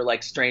Avengers or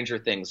like Stranger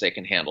Things, they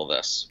can handle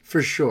this.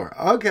 For sure.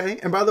 Okay.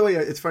 And by the way,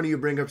 it's funny you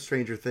bring up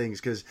Stranger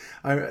Things because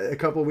a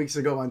couple of weeks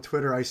ago on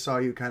Twitter, I saw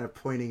you kind of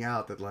pointing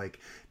out that like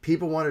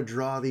people want to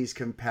draw these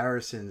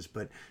comparisons,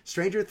 but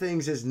Stranger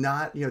Things is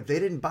not, they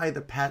didn't buy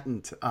the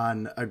patent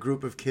on a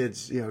group of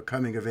kids,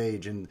 coming of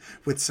age and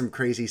with some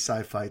crazy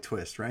sci-fi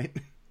twist, right?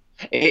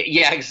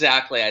 Yeah,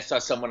 exactly. I saw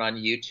someone on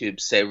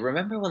YouTube say,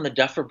 "Remember when the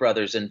Duffer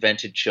Brothers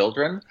invented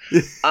children?"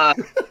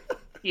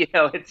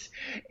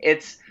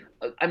 It's.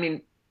 I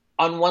mean,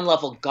 on one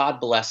level, God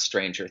bless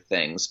Stranger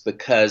Things,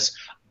 because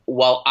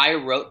while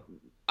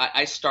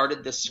I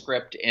started this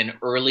script in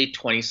early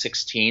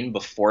 2016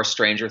 before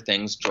Stranger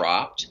Things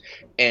dropped,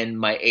 and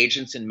my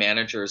agents and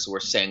managers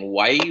were saying,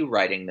 "Why are you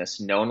writing this?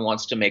 No one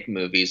wants to make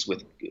movies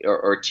with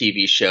or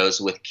TV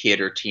shows with kid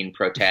or teen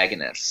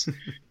protagonists."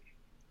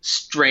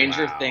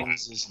 Stranger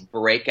Things'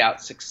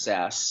 breakout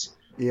success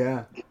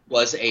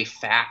was a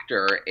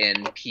factor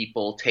in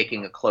people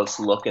taking a close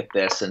look at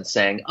this and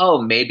saying,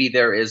 oh, maybe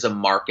there is a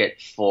market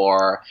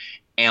for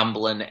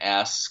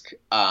Amblin-esque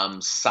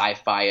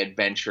sci-fi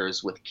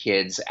adventures with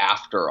kids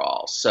after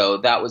all. So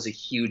that was a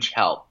huge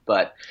help.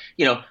 But,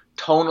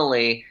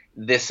 tonally,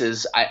 this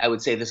is, I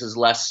would say this is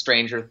less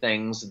Stranger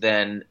Things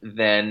than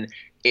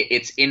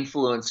it's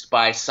influenced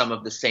by some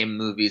of the same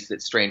movies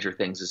that Stranger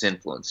Things is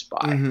influenced by.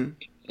 Mm-hmm.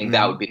 I think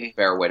that would be a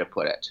fair way to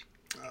put it.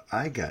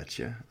 I got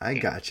you.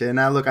 And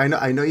now, look, I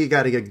know you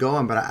got to get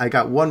going, but I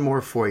got one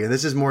more for you.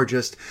 This is more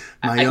just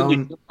my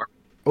own.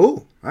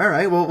 Oh, all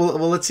right. Well,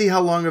 let's see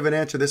how long of an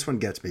answer this one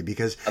gets me,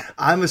 because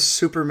I'm a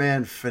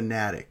Superman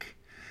fanatic.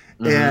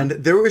 Mm-hmm. And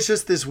there was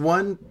just this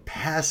one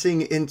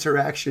passing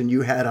interaction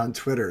you had on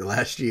Twitter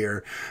last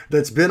year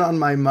that's been on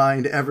my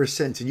mind ever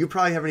since. And you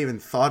probably haven't even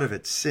thought of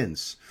it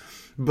since.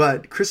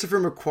 But Christopher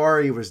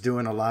McQuarrie was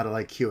doing a lot of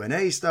like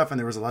Q&A stuff, and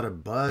there was a lot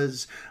of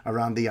buzz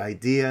around the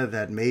idea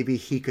that maybe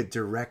he could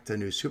direct a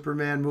new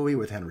Superman movie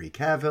with Henry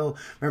Cavill.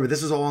 Remember,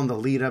 this was all in the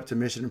lead up to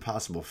Mission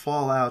Impossible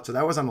Fallout, so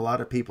that was on a lot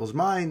of people's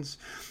minds.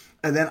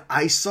 And then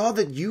I saw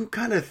that you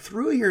kind of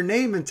threw your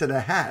name into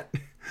the hat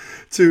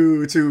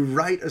to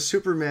write a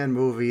Superman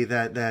movie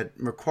that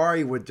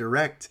McQuarrie would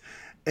direct.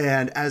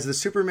 And as the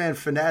Superman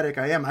fanatic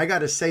I am, I got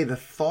to say the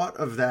thought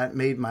of that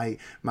made my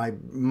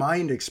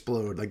mind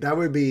explode. Like, that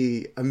would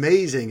be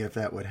amazing if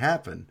that would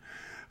happen.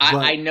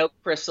 I know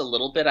Chris a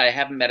little bit. I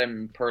haven't met him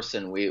in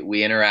person.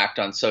 We interact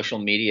on social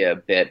media a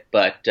bit,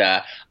 but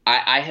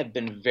I have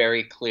been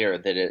very clear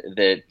that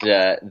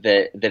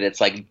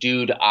it's like,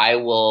 dude, I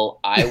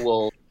will.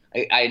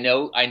 I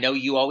know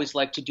you always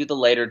like to do the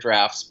later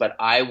drafts, but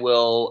I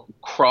will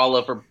crawl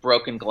over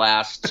broken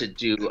glass to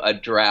do a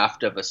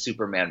draft of a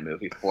Superman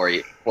movie for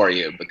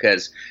you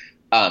because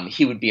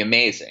he would be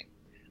amazing.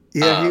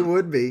 Yeah, he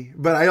would be.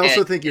 But I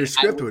also think your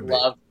script would be.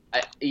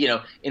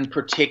 In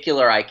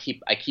particular, I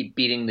keep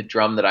beating the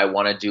drum that I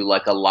want to do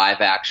like a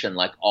live action,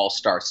 like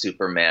all-star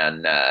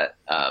Superman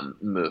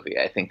movie.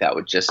 I think that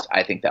would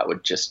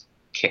just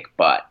kick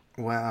butt.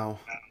 Wow.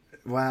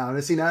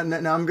 See, now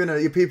I'm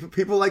gonna.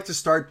 People like to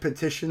start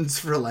petitions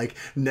for like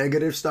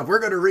negative stuff. We're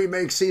gonna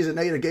remake season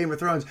 8 of Game of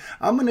Thrones.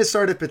 I'm gonna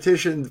start a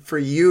petition for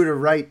you to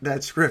write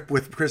that script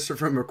with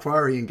Christopher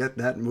McQuarrie and get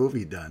that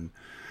movie done.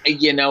 I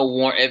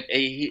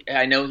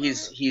know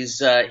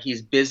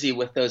he's busy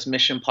with those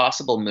Mission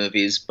Impossible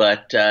movies,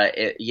 but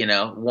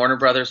Warner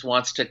Brothers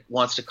wants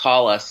to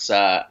call us.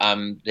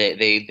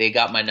 They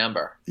got my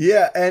number.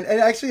 Yeah, and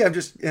actually,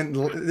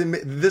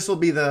 this will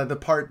be the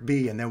part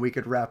B, and then we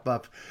could wrap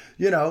up.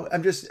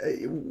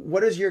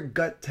 What does your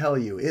gut tell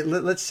you?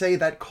 Let's say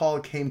that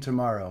call came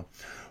tomorrow.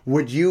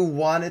 Would you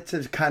want it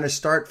to kind of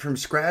start from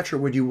scratch, or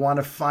would you want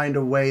to find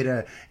a way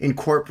to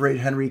incorporate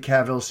Henry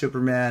Cavill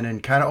Superman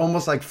and kind of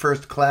almost like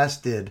First Class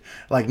did,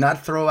 like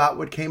not throw out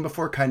what came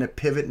before, kind of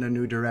pivot in a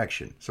new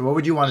direction? So what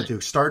would you want to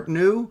do? Start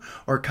new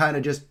or kind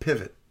of just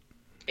pivot?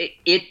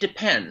 It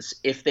depends.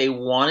 If they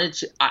wanted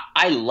to,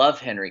 I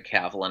love Henry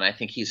Cavill, and I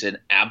think he's an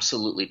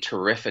absolutely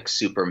terrific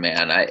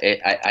Superman.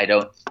 I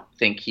don't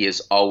think he has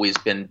always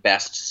been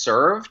best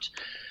served,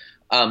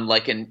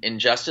 like in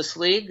Justice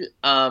League.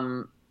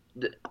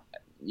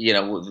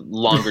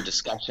 Longer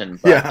discussion,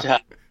 but yeah.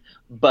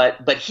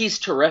 But he's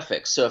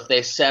terrific. So if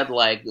they said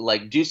like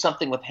do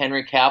something with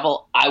Henry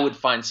Cavill, I would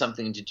find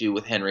something to do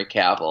with Henry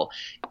Cavill.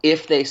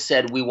 If they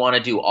said we want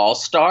to do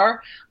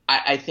All-Star,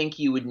 I think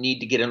you would need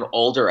to get an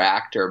older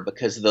actor,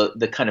 because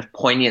the kind of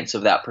poignance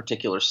of that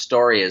particular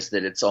story is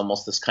that it's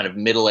almost this kind of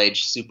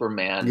middle-aged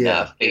Superman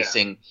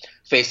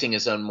facing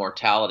his own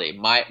mortality.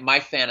 My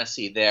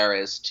fantasy there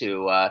is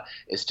to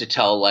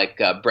tell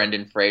like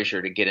Brendan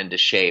Fraser to get into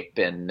shape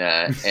and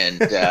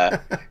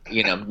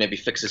maybe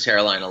fix his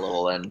hairline a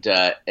little and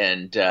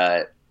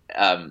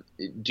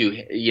do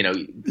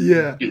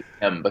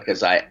him,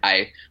 because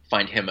I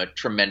find him a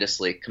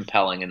tremendously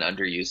compelling and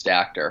underused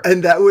actor.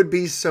 And that would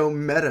be so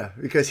meta,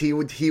 because he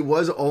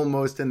was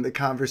almost in the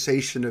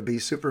conversation to be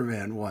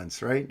Superman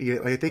once, right?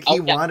 I think he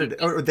wanted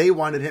it, or they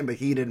wanted him, but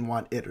he didn't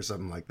want it, or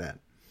something like that.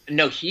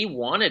 No, he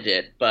wanted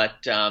it, but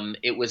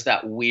it was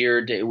that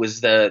weird. It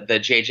was the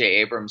J.J.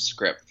 Abrams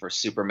script for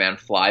Superman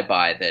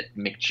Flyby that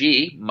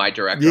McG, my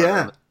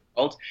director,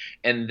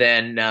 and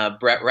then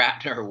Brett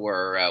Ratner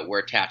were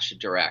attached to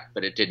direct,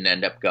 but it didn't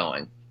end up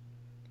going.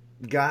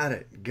 Got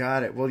it.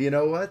 Well, you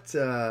know what?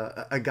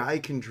 A guy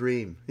can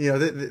dream.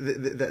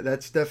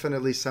 That's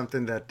definitely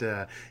something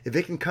that if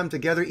it can come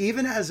together,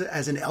 even as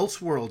an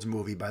Elseworlds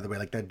movie, by the way,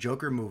 like that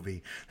Joker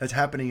movie that's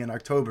happening in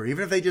October,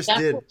 even if they just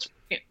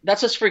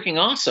That's what's freaking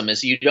awesome,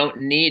 is you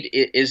don't need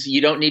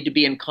to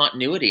be in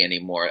continuity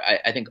anymore.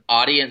 I think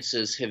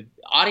audiences have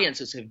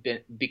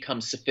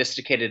become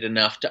sophisticated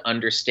enough to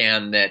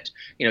understand that,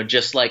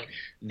 just like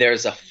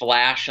there's a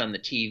Flash on the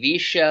TV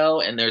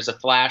show and there's a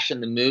Flash in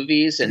the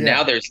movies, and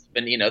now there's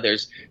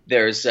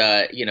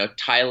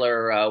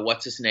Tyler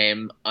what's his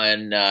name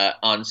on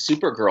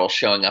Supergirl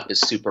showing up as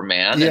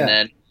Superman,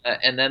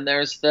 and then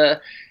there's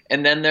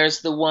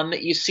the one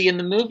that you see in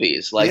the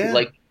movies,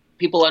 like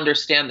people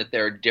understand that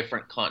there are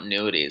different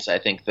continuities. I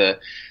think the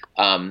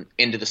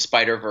Into the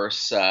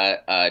Spider-Verse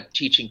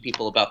teaching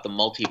people about the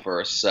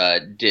multiverse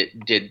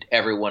did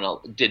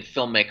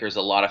filmmakers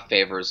a lot of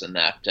favors in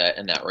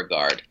that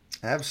regard.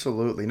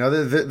 Absolutely. No,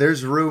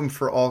 there's room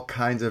for all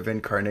kinds of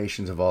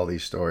incarnations of all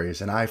these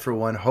stories. And I, for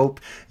one, hope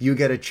you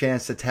get a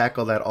chance to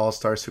tackle that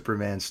All-Star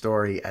Superman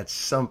story at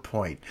some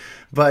point.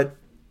 But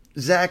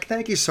Zack,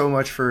 thank you so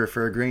much for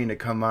agreeing to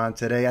come on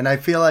today. And I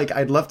feel like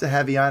I'd love to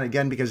have you on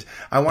again, because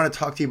I want to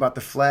talk to you about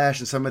The Flash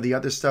and some of the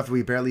other stuff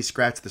we barely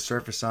scratched the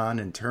surface on,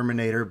 and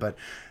Terminator. But,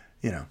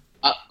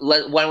 why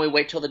don't we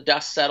wait till the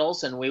dust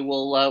settles, and we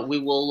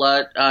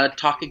will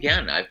talk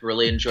again. I've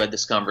really enjoyed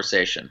this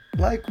conversation.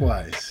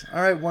 Likewise.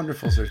 All right,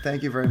 wonderful, sir.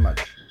 Thank you very much.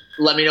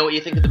 Let me know what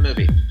you think of the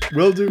movie.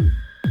 Will do.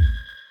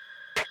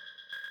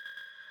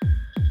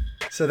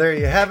 So there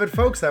you have it,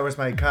 folks. That was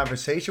my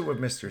conversation with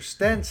Mr.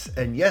 Stentz.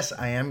 And yes,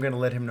 I am going to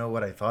let him know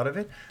what I thought of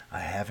it.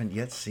 I haven't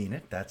yet seen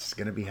it. That's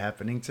going to be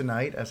happening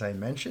tonight, as I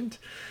mentioned.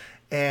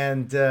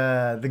 And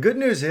the good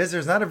news is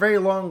there's not a very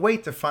long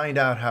wait to find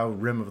out how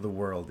Rim of the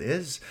World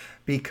is,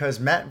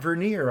 because Matt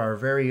Vernier, our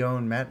very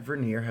own Matt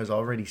Vernier, has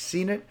already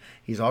seen it.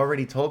 He's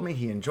already told me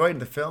he enjoyed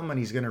the film, and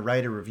he's going to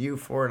write a review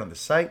for it on the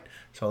site.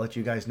 So I'll let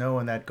you guys know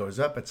when that goes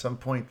up at some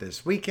point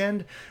this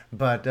weekend.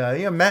 But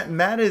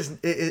Matt is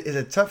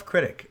a tough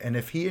critic, and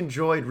if he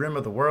enjoyed Rim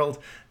of the World,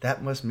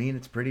 that must mean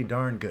it's pretty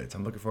darn good. So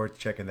I'm looking forward to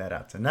checking that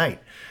out tonight.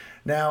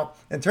 Now,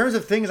 in terms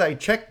of things I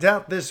checked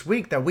out this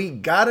week that we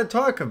got to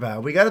talk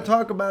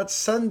about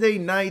Sunday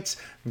night's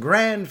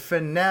grand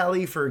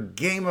finale for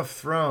Game of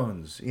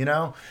Thrones.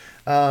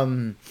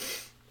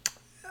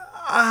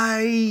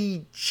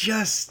 I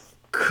just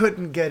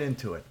couldn't get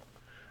into it.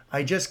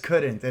 I just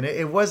couldn't. And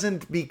it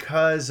wasn't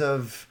because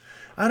of,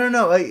 I don't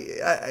know,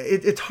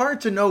 it's hard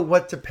to know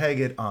what to peg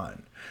it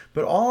on.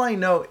 But all I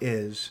know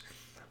is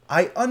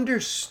I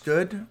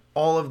understood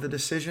all of the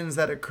decisions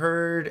that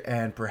occurred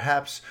and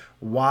perhaps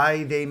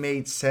why they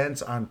made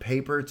sense on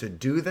paper to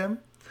do them.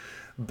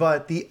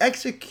 But the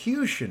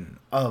execution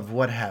of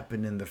what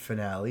happened in the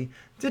finale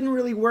didn't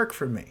really work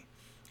for me.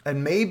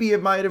 And maybe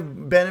it might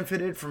have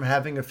benefited from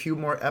having a few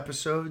more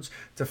episodes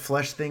to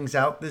flesh things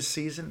out this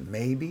season,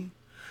 maybe.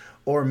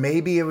 Or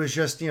maybe it was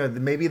just,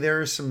 maybe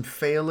there are some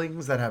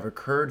failings that have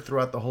occurred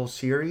throughout the whole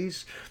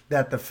series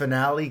that the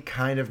finale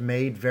kind of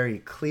made very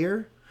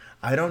clear.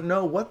 I don't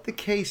know what the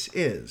case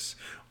is.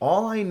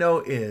 All I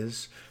know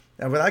is,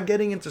 and without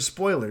getting into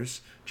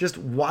spoilers, just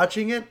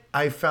watching it,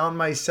 I found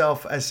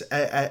myself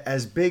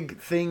as big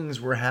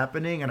things were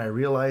happening and I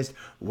realized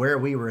where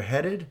we were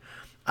headed,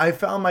 I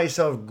found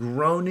myself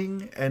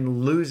groaning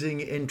and losing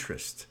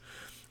interest.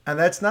 And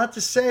that's not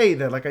to say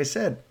that, like I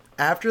said,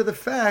 after the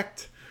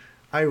fact,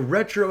 I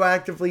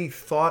retroactively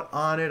thought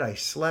on it, I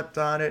slept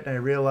on it, and I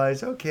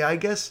realized, okay, I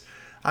guess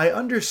I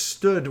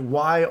understood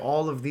why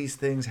all of these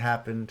things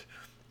happened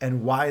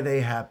and why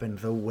they happened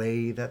the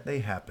way that they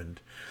happened.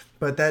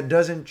 But that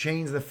doesn't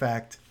change the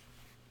fact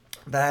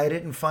that I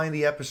didn't find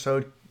the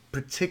episode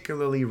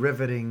particularly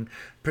riveting,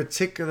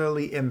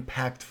 particularly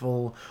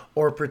impactful,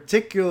 or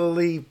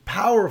particularly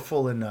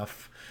powerful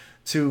enough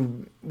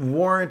to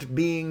warrant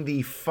being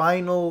the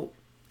final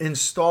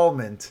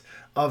installment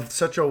of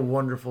such a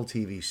wonderful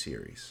TV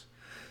series.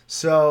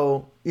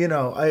 So,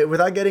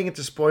 without getting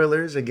into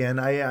spoilers, again,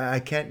 I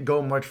can't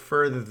go much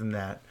further than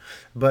that.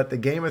 But the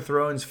Game of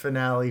Thrones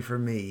finale for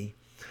me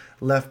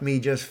left me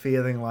just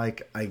feeling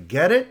like I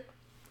get it,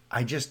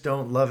 I just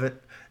don't love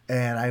it.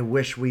 And I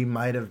wish we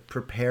might have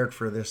prepared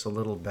for this a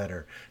little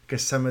better,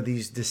 because some of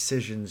these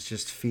decisions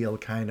just feel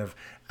kind of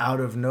out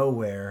of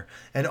nowhere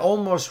and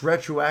almost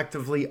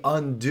retroactively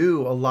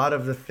undo a lot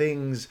of the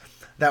things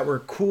that were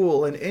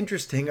cool and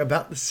interesting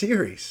about the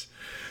series.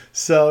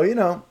 So,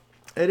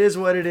 it is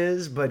what it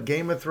is, but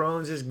Game of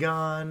Thrones is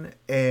gone,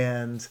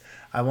 and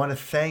I want to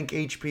thank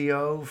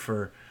HBO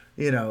for,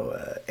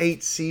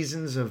 8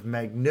 seasons of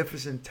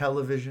magnificent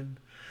television.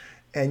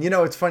 And,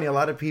 it's funny, a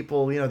lot of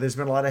people, there's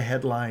been a lot of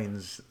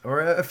headlines,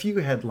 or a few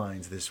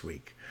headlines this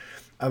week,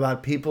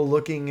 about people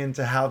looking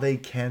into how they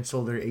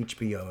cancel their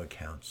HBO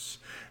accounts.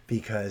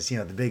 Because,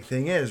 the big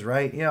thing is,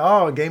 right?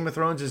 Game of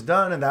Thrones is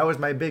done, and that was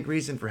my big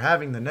reason for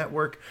having the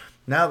network.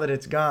 Now that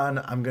it's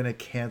gone, I'm going to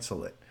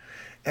cancel it.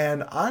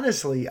 And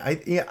honestly,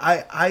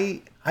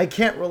 I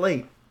can't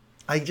relate.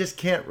 I just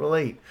can't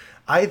relate.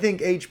 I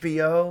think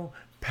HBO,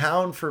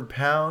 pound for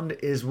pound,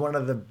 is one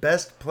of the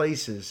best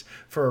places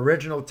for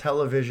original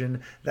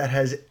television that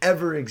has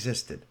ever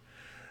existed.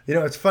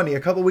 It's funny. A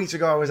couple weeks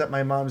ago, I was at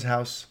my mom's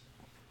house,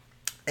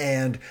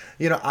 and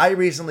I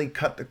recently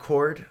cut the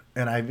cord,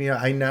 and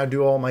I now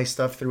do all my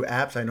stuff through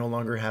apps. I no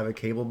longer have a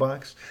cable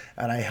box,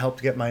 and I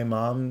helped get my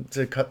mom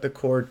to cut the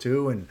cord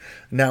too, and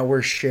now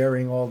we're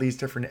sharing all these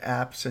different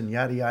apps and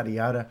yada yada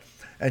yada.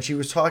 And she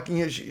was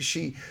talking,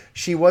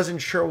 she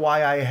wasn't sure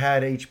why I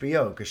had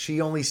HBO, because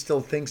she only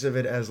still thinks of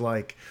it as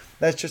like,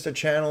 that's just a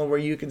channel where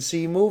you can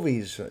see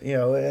movies,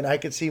 and I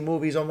can see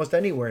movies almost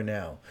anywhere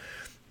now.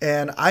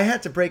 And I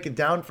had to break it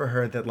down for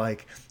her that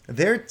like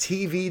their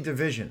TV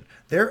division,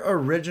 their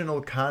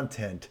original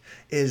content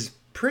is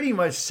pretty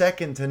much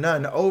second to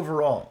none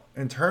overall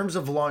in terms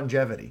of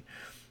longevity.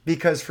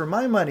 Because for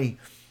my money,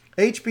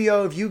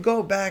 HBO, if you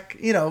go back,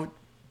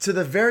 to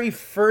the very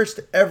first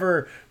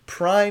ever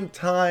prime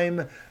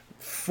time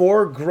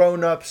for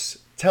grown-ups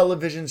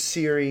television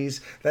series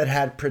that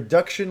had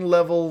production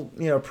level,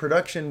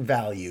 production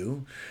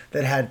value,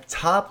 that had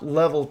top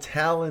level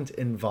talent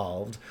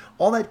involved,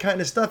 all that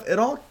kind of stuff, it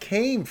all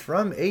came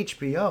from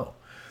HBO.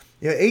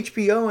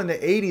 HBO in the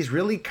 80s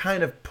really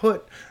kind of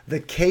put the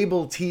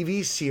cable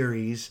TV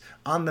series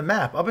on the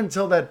map. Up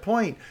until that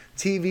point,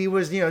 TV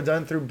was,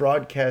 done through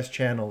broadcast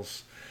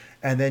channels.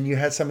 And then you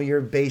had some of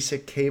your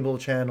basic cable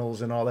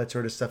channels and all that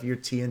sort of stuff, your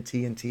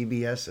TNT and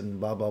TBS and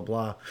blah, blah,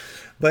 blah.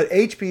 But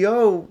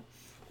HBO,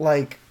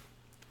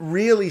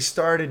 really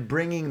started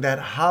bringing that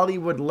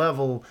Hollywood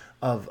level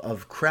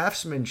of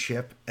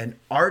craftsmanship and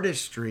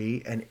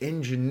artistry and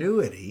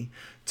ingenuity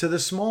to the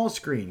small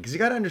screen. Because you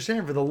got to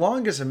understand, for the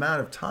longest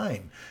amount of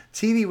time,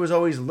 TV was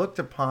always looked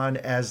upon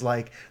as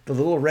like the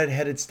little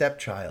redheaded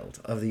stepchild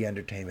of the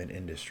entertainment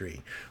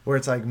industry, where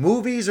it's like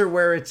movies are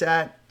where it's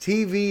at,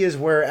 TV is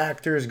where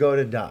actors go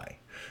to die.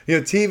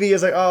 TV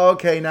is like, oh,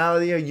 okay, now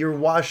you're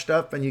washed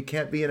up and you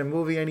can't be in a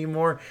movie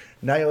anymore.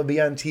 Now you'll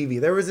be on TV.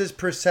 There was this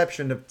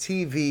perception of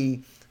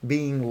TV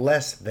being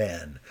less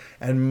than,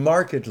 and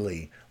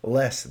markedly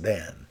less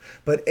than.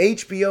 But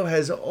HBO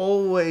has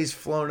always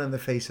flown in the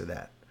face of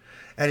that.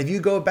 And if you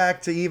go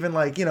back to even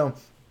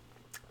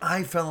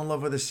I fell in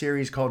love with a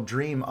series called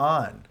Dream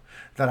On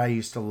that I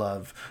used to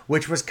love,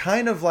 which was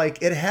kind of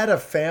like, it had a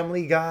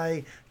Family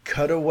Guy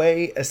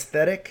cutaway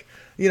aesthetic,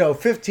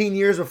 15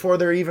 years before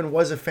there even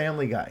was a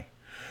Family Guy.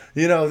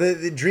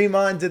 The Dream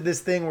On did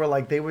this thing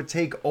where they would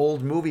take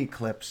old movie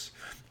clips,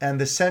 and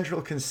the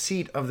central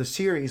conceit of the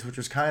series, which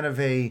was kind of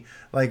a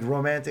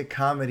romantic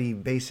comedy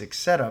basic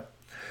setup,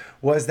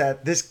 was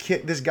that this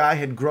guy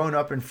had grown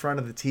up in front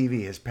of the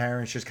TV. His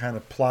parents just kind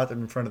of plopped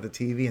him in front of the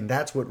TV, and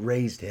that's what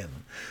raised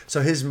him.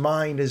 So his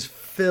mind is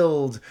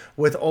filled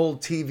with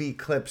old TV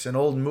clips and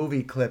old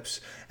movie clips.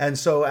 And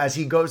so as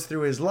he goes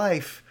through his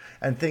life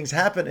and things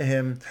happen to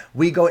him,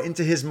 we go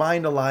into his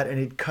mind a lot, and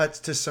it cuts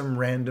to some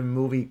random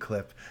movie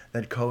clip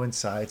that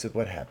coincides with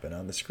what happened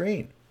on the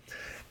screen.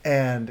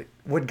 And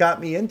what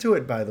got me into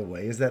it, by the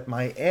way, is that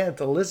my aunt,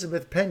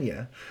 Elizabeth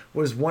Pena,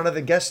 was one of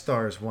the guest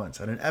stars once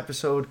on an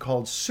episode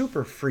called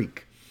Super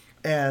Freak.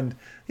 And,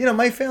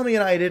 my family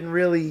and I didn't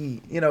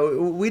really,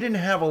 we didn't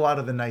have a lot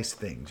of the nice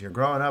things.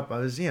 Growing up, I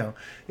was,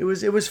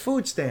 it was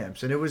food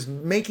stamps, and it was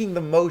making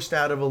the most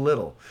out of a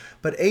little.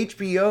 But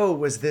HBO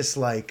was this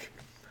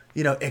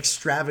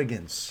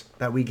extravagance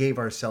that we gave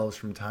ourselves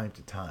from time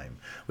to time.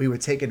 We would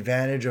take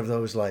advantage of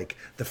those,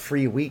 the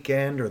free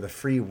weekend or the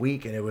free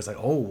week, and it was like,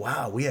 oh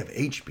wow, we have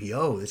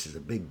HBO, this is a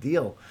big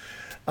deal.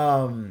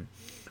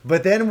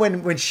 But then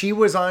when she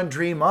was on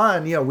Dream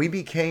On, we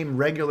became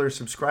regular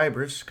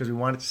subscribers because we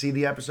wanted to see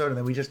the episode, and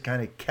then we just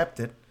kind of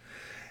kept it.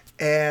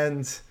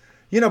 And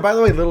by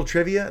the way, little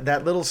trivia,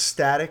 that little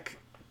static,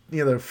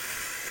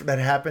 that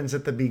happens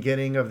at the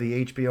beginning of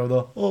the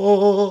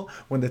HBO,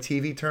 when the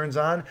TV turns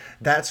on,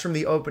 that's from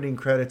the opening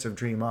credits of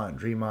Dream On.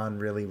 Dream On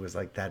really was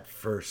that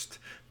first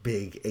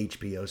big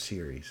HBO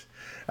series.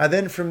 And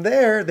then from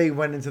there, they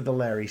went into the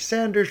Larry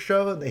Sanders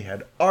Show. They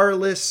had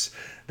Arliss.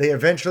 They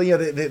eventually,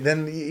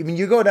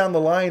 you go down the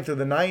line through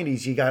the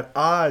 90s, you got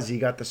Oz, you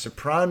got The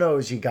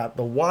Sopranos, you got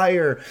The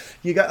Wire,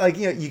 you got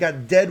you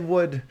got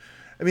Deadwood.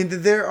 I mean,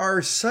 there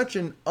are such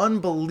an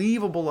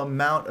unbelievable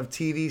amount of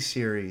TV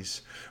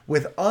series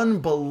with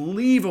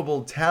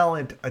unbelievable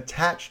talent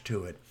attached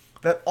to it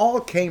that all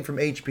came from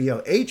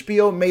HBO.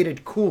 HBO made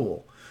it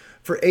cool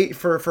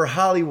for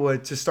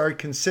Hollywood to start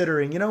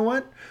considering, you know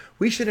what?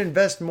 We should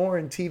invest more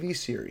in TV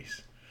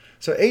series.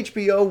 So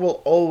HBO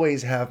will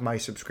always have my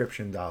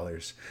subscription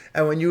dollars.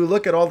 And when you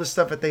look at all the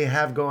stuff that they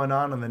have going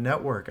on the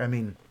network, I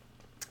mean,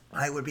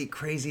 I would be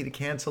crazy to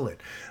cancel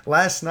it.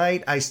 Last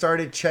night, I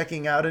started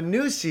checking out a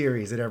new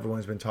series that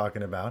everyone's been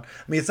talking about.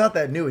 I mean, it's not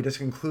that new. It just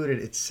concluded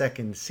its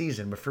second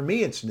season. But for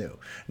me, it's new.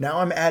 Now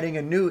I'm adding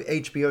a new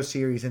HBO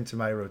series into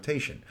my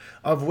rotation,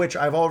 of which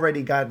I've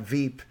already got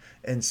Veep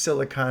and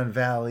Silicon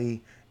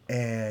Valley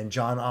and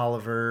John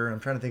Oliver. I'm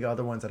trying to think of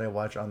other ones that I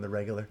watch on the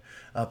regular.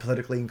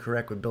 Politically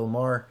Incorrect with Bill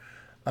Maher.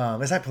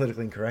 Is that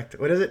Politically Incorrect?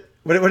 What is it?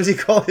 What does he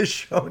call his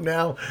show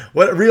now?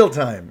 What Real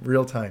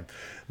Time.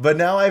 But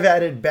now I've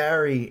added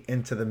Barry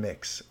into the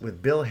mix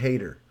with Bill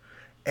Hader.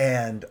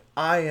 And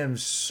I am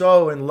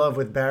so in love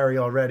with Barry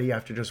already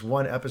after just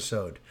one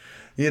episode.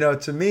 You know,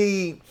 to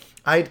me,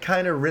 I'd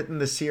kind of written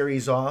the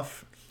series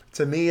off.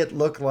 To me, it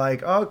looked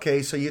like,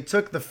 okay, so you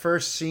took the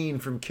first scene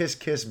from Kiss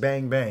Kiss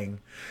Bang Bang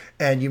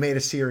and you made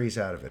a series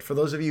out of it. For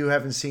those of you who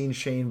haven't seen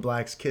Shane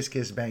Black's Kiss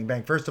Kiss Bang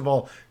Bang, first of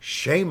all,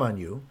 shame on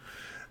you.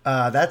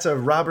 That's a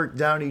Robert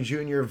Downey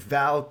Jr.,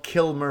 Val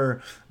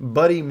Kilmer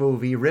buddy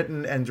movie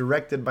written and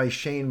directed by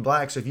Shane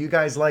Black. So if you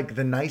guys like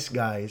The Nice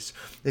Guys,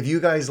 if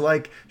you guys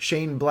like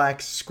Shane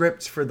Black's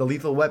scripts for the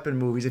Lethal Weapon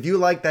movies, if you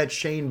like that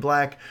Shane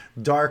Black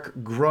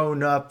dark,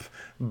 grown-up,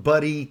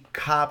 buddy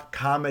cop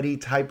comedy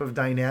type of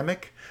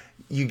dynamic,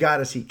 you got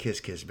to see Kiss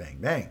Kiss Bang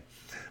Bang.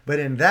 But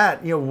in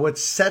that, you know, what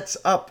sets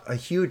up a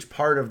huge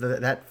part of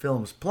that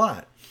film's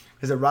plot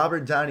is that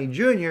Robert Downey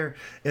Jr.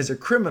 is a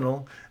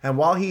criminal, and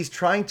while he's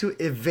trying to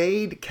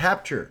evade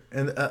capture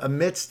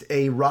amidst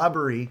a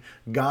robbery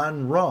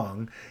gone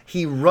wrong,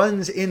 he's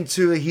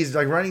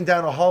like running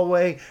down a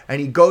hallway,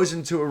 and he goes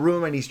into a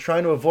room, and he's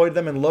trying to avoid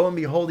them, and lo and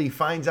behold, he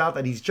finds out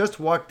that he's just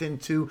walked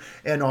into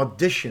an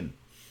audition.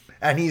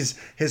 And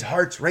his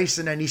heart's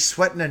racing and he's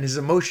sweating and his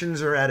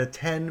emotions are at a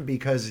 10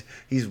 because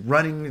he's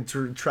running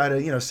to try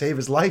to, you know, save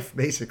his life,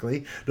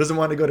 basically. Doesn't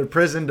want to go to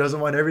prison, doesn't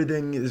want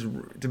everything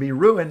to be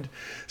ruined.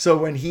 So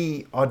when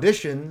he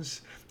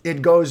auditions,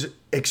 it goes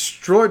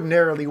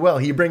extraordinarily well.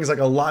 He brings like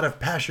a lot of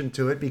passion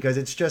to it because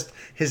it's just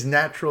his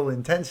natural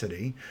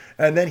intensity.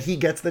 And then he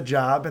gets the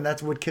job, and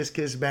that's what Kiss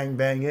Kiss Bang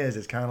Bang is.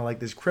 It's kind of like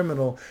this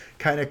criminal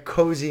kind of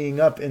cozying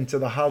up into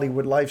the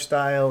Hollywood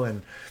lifestyle.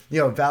 And,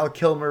 you know, Val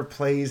Kilmer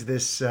plays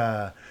this,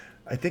 I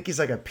think he's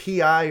like a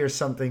PI or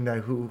something that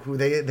who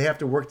they have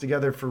to work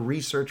together for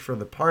research for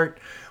the part.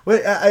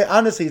 Well,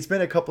 honestly, it's been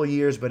a couple of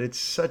years, but it's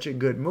such a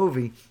good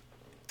movie.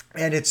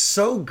 And it's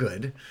so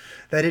good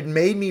that it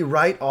made me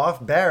write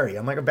off Barry.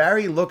 I'm like,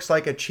 Barry looks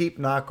like a cheap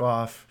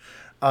knockoff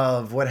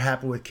of what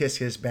happened with Kiss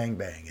Kiss Bang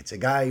Bang. It's a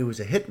guy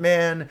who's a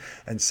hitman,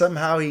 and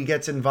somehow he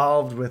gets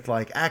involved with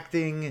like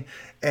acting,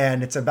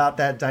 and it's about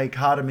that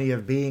dichotomy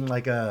of being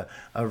like a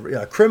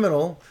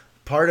criminal,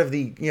 part of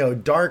the, you know,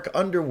 dark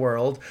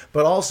underworld,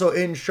 but also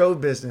in show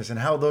business and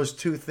how those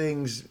two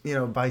things, you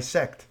know,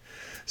 bisect.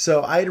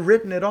 So I'd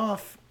written it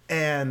off,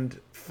 and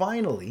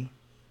finally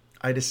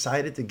I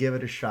decided to give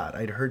it a shot.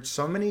 I'd heard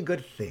so many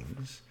good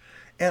things.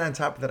 And on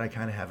top of that, I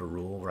kind of have a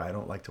rule where I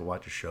don't like to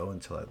watch a show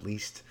until at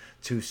least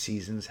 2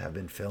 seasons have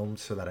been filmed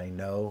so that I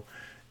know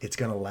it's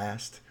going to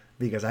last.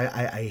 Because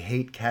I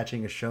hate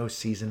catching a show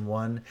season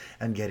 1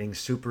 and getting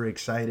super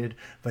excited,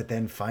 but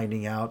then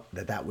finding out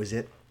that was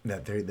it.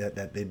 That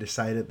they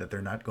decided that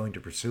they're not going to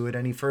pursue it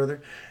any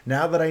further.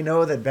 Now that I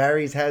know that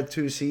Barry's had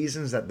 2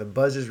 seasons, that the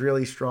buzz is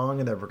really strong,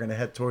 and that we're going to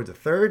head towards a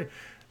third,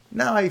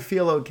 now I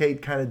feel okay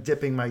kind of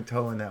dipping my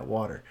toe in that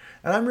water.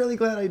 And I'm really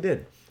glad I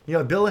did. You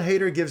know, Bill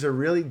Hader gives a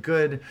really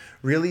good,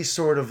 really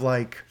sort of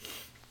like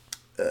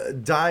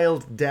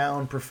dialed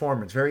down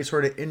performance, very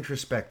sort of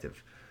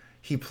introspective.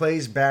 He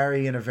plays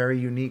Barry in a very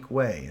unique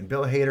way. And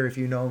Bill Hader, if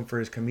you know him for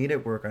his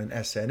comedic work on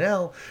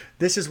SNL,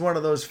 this is one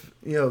of those,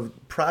 you know,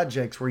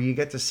 projects where you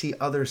get to see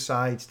other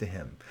sides to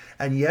him.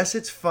 And yes,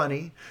 it's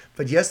funny,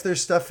 but yes,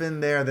 there's stuff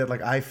in there that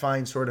like I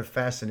find sort of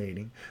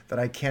fascinating, that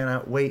I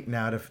cannot wait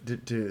now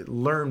to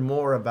learn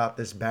more about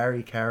this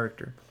Barry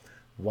character,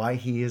 why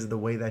he is the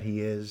way that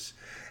he is,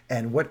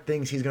 and what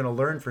things he's going to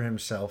learn for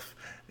himself.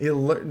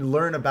 He'll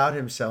learn about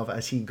himself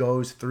as he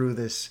goes through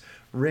this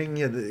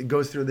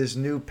goes through this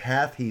new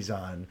path he's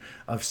on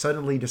of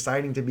suddenly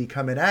deciding to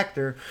become an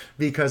actor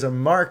because a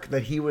mark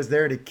that he was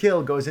there to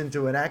kill goes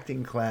into an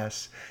acting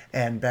class,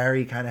 and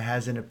Barry kind of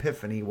has an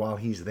epiphany while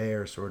he's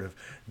there sort of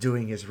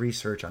doing his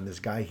research on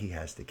this guy he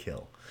has to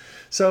kill.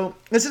 So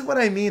this is what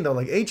I mean though,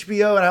 like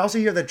HBO, and I also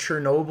hear that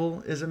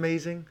Chernobyl is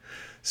amazing.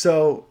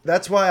 So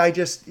that's why I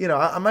just, you know,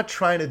 I'm not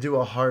trying to do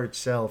a hard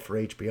sell for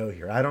HBO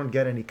here. I don't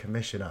get any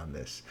commission on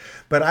this.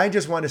 But I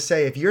just want to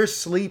say, if you're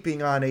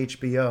sleeping on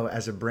HBO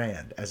as a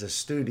brand, as a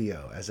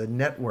studio, as a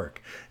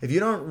network, if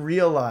you don't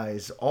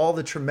realize all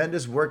the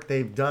tremendous work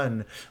they've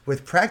done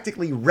with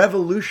practically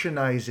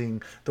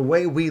revolutionizing the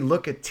way we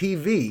look at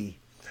TV,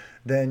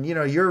 then, you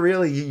know,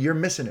 you're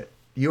missing it.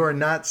 You are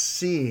not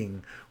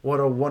seeing what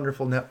a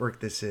wonderful network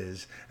this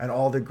is and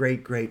all the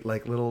great,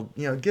 like little,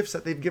 gifts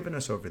that they've given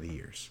us over the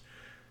years.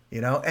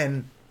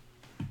 And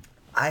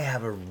I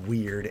have a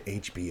weird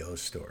HBO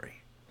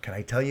story. Can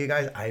I tell you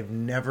guys? I've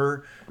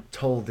never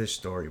told this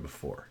story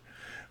before.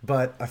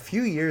 But a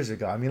few years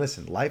ago, I mean,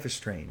 listen, life is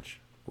strange.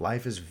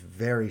 Life is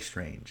very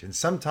strange. And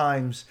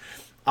sometimes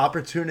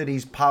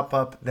opportunities pop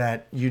up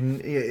that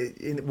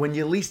when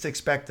you least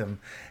expect them,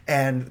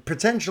 and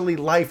potentially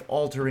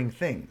life-altering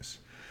things.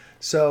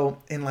 So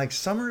in like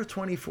summer of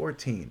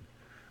 2014,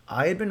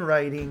 I had been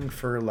writing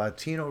for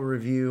Latino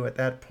Review at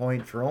that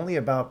point for only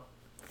about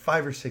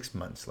 5 or 6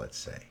 months, let's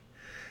say.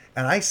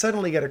 And I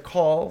suddenly get a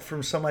call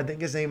from I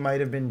think his name might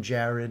have been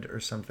Jared or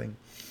something.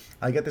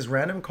 I get this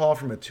random call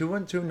from a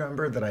 212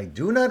 number that I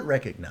do not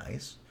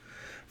recognize,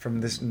 from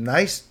this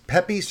nice,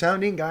 peppy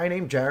sounding guy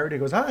named Jared. He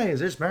goes, "Hi, is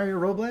this Mario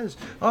Robles?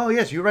 Oh,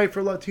 yes, you write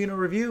for Latino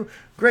Review?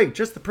 Great,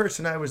 just the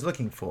person I was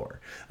looking for.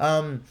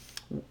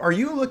 Are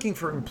you looking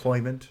for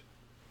employment?"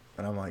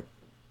 And I'm like,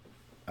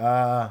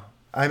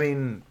 I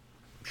mean,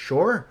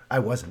 sure. I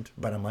wasn't,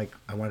 but I'm like,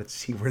 I wanted to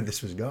see where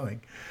this was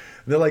going.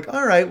 They're like,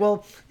 all right,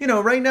 well,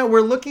 right now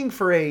we're looking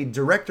for a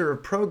director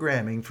of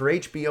programming for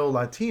HBO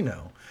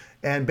Latino.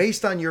 And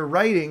based on your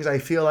writings, I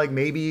feel like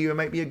maybe it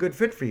might be a good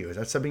fit for you. Is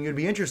that something you'd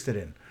be interested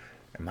in?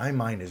 And my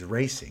mind is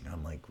racing.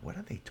 I'm like, what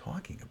are they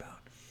talking about?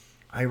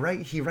 I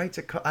write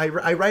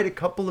a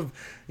couple of,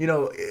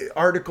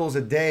 articles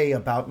a day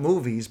about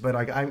movies, but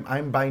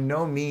I'm by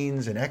no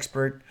means an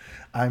expert.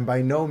 I'm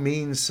by no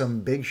means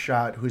some big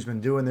shot who's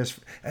been doing this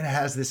and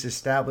has this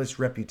established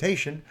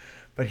reputation.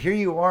 But here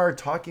you are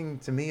talking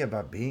to me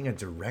about being a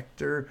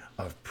director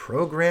of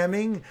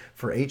programming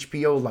for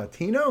HBO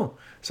Latino.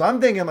 So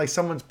I'm thinking like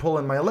someone's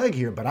pulling my leg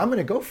here, but I'm going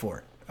to go for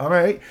it. All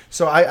right.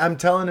 So I'm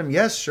telling him,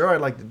 yes, sure,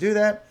 I'd like to do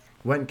that.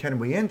 When can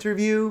we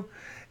interview?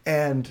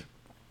 And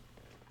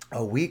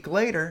a week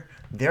later,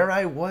 there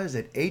I was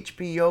at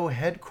HBO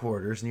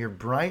headquarters near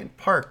Bryant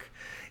Park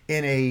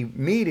in a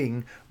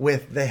meeting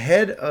with the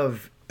head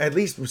of at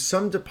least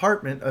some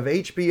department of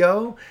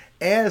HBO,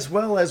 as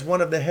well as one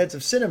of the heads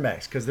of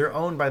Cinemax, because they're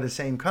owned by the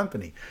same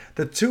company.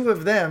 The two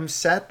of them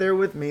sat there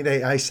with me.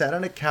 I sat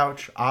on a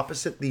couch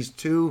opposite these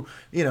two,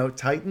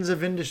 titans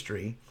of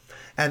industry,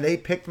 and they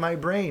picked my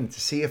brain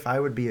to see if I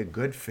would be a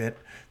good fit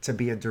to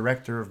be a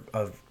director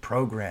of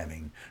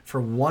programming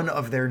for one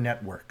of their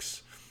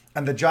networks.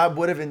 And the job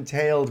would have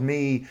entailed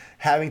me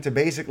having to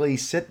basically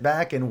sit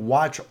back and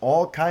watch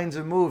all kinds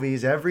of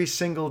movies every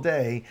single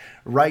day,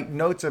 write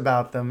notes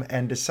about them,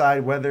 and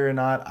decide whether or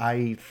not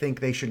I think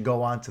they should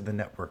go on to the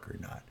network or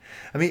not.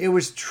 I mean, it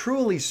was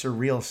truly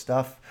surreal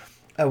stuff.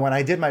 When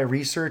I did my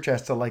research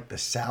as to like the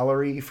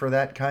salary for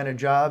that kind of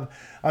job,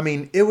 I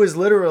mean, it was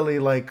literally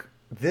like,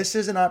 this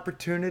is an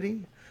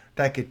opportunity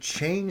that could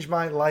change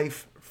my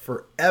life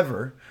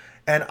forever.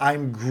 And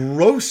I'm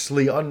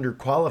grossly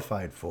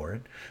underqualified for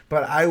it,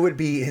 but I would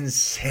be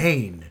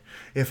insane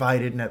if I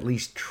didn't at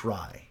least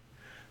try.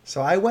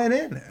 So I went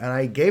in and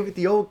I gave it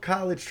the old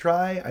college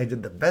try. I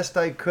did the best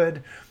I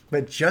could,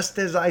 but just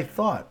as I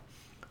thought,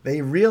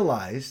 they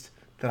realized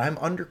that I'm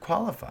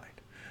underqualified.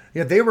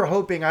 They were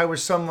hoping I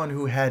was someone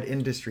who had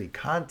industry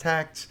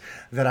contacts,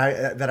 that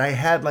I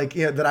had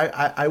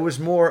that I was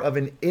more of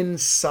an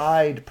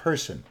inside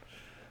person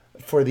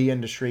for the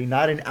industry,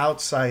 not an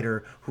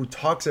outsider who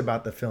talks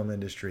about the film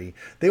industry.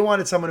 They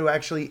wanted someone who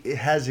actually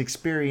has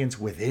experience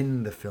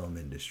within the film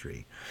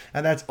industry.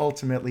 And that's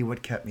ultimately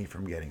what kept me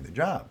from getting the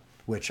job,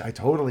 which I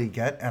totally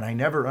get. And I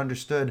never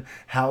understood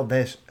how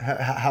this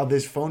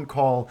phone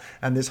call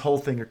and this whole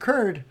thing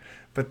occurred.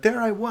 But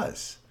there I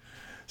was.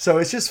 So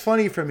it's just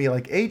funny for me,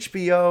 like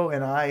HBO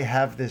and I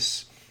have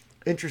this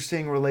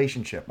interesting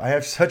relationship. I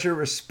have such a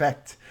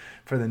respect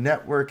for the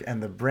network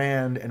and the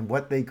brand and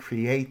what they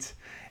create.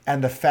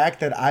 And the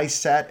fact that I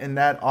sat in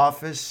that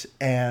office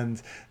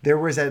and there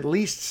was at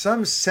least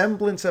some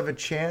semblance of a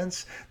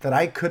chance that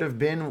I could have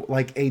been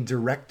like a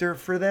director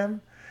for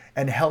them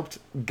and helped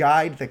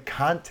guide the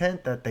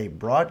content that they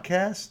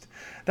broadcast.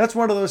 That's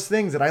one of those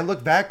things that I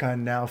look back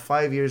on now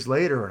 5 years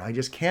later and I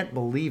just can't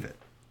believe it.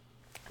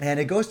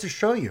 And it goes to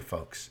show you,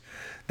 folks,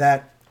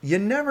 that you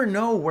never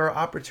know where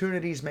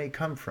opportunities may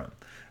come from.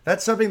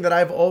 That's something that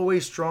I've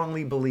always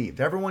strongly believed.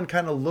 Everyone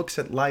kind of looks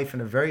at life in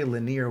a very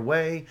linear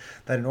way,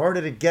 that in order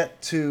to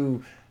get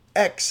to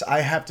X, I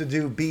have to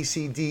do B,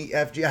 C, D,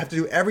 F, G. I have to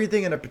do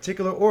everything in a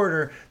particular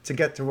order to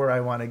get to where I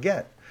want to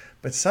get.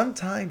 But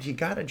sometimes you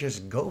got to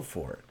just go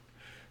for it.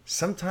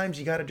 Sometimes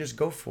you got to just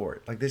go for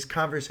it. Like this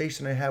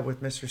conversation I had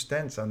with Mr.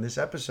 Stentz on this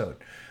episode.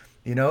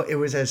 It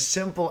was as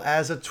simple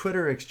as a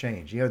Twitter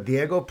exchange.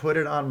 Diego put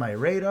it on my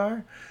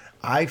radar.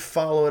 I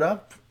followed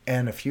up,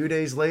 and a few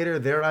days later,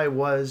 there I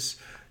was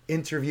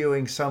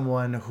interviewing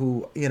someone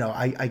who,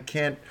 I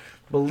can't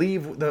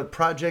believe the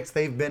projects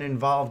they've been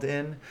involved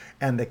in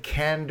and the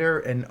candor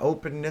and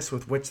openness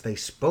with which they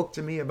spoke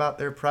to me about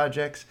their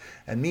projects.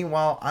 And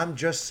meanwhile, I'm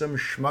just some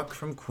schmuck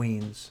from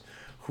Queens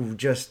who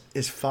just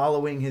is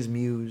following his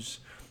muse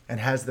and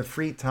has the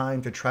free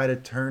time to try to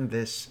turn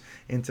this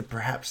into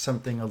perhaps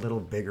something a little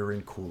bigger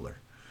and cooler.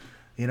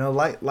 You know,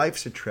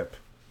 life's a trip.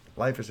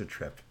 Life is a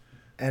trip.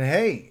 And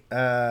hey,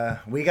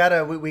 we got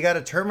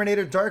a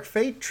Terminator Dark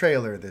Fate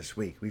trailer this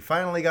week. We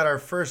finally got our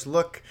first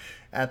look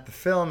at the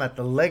film, at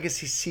the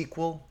Legacy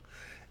sequel.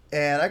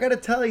 And I got to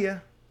tell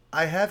you,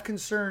 I have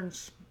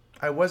concerns.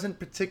 I wasn't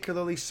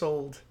particularly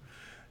sold.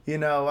 You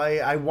know,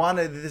 I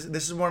wanted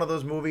this is one of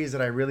those movies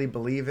that I really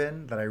believe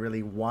in, that I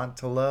really want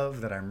to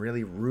love, that I'm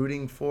really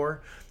rooting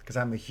for, because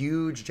I'm a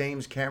huge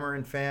James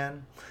Cameron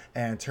fan,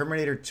 and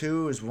Terminator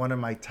 2 is one of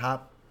my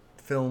top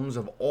films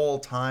of all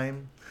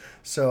time.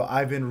 So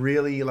I've been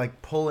really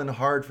like pulling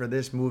hard for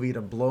this movie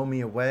to blow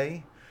me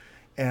away.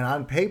 And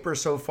on paper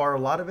so far a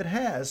lot of it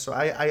has. So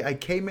I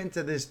came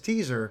into this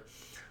teaser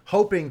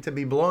hoping to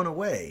be blown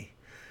away.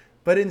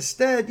 But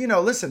instead, you know,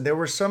 listen, there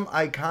were some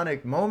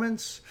iconic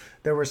moments.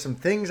 There were some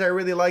things I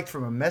really liked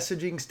from a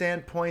messaging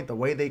standpoint, the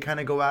way they kind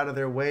of go out of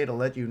their way to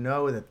let you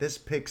know that this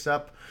picks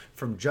up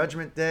from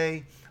Judgment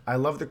Day. I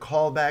love the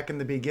callback in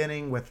the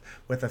beginning with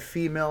a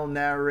female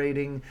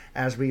narrating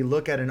as we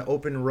look at an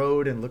open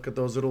road and look at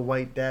those little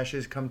white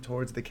dashes come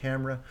towards the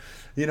camera.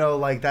 You know,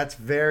 like that's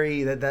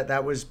very,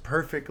 that was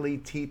perfectly,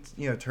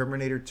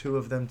 Terminator 2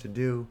 of them to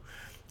do.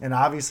 And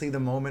obviously the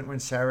moment when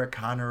Sarah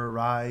Connor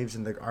arrives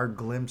and our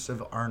glimpse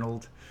of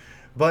Arnold.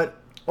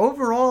 But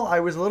overall,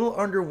 I was a little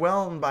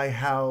underwhelmed by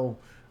how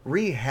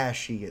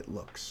rehashy it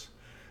looks.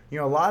 You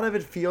know, a lot of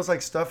it feels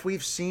like stuff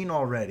we've seen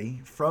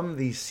already from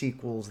these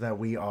sequels that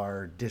we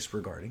are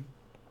disregarding.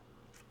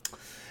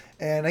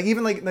 And I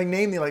even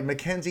namely like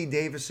Mackenzie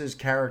Davis's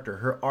character,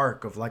 her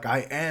arc of like,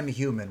 I am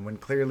human, when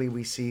clearly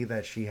we see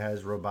that she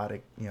has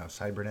robotic,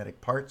 cybernetic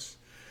parts.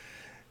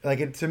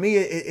 Like to me,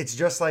 it's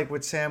just like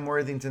with Sam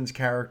Worthington's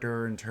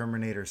character in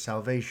Terminator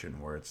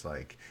Salvation, where it's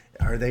like,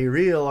 are they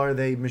real? Are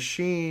they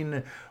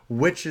machine?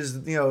 Which is,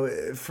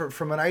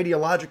 from an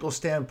ideological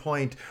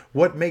standpoint,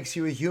 what makes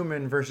you a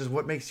human versus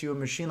what makes you a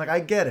machine? Like,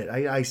 I get it.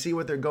 I see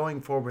what they're going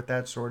for with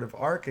that sort of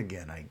arc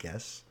again, I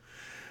guess.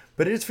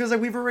 But it just feels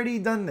like we've already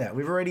done that.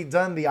 We've already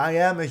done the I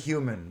am a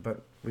human,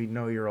 but we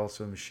know you're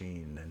also a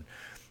machine. And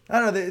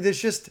I don't know,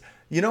 there's just,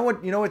 you know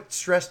what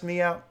stressed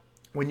me out?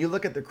 When you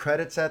look at the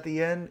credits at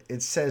the end,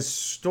 it says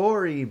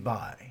story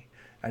by,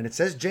 and it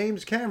says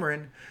James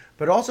Cameron,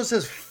 but it also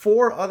says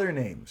 4 other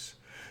names.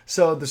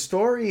 So the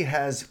story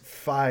has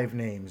 5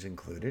 names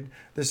included.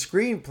 The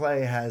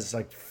screenplay has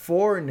like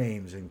 4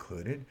 names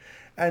included.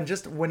 And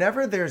just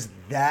whenever there's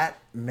that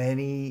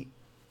many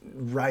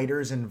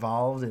writers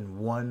involved in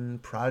one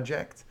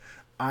project,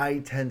 I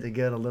tend to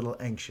get a little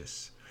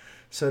anxious.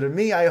 So to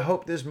me, I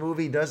hope this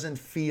movie doesn't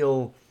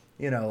feel,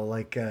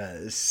 like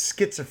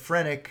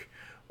schizophrenic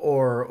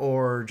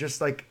or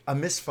just like a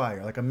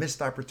misfire, like a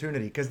missed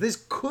opportunity, because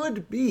this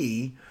could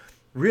be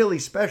really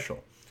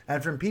special.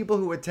 And from people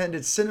who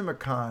attended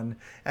CinemaCon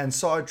and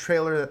saw a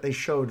trailer that they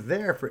showed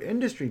there for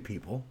industry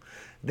people,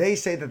 they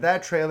say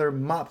that trailer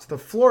mopped the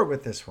floor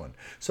with this one.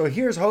 So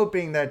here's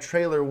hoping that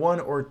trailer 1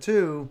 or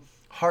 2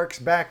 harks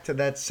back to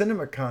that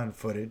CinemaCon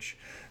footage,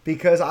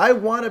 because I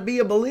want to be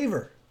a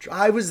believer.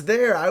 I was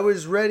there. I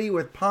was ready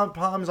with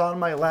pom-poms on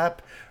my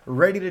lap,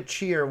 ready to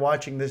cheer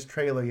watching this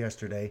trailer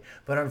yesterday.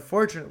 But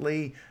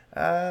unfortunately,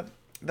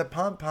 the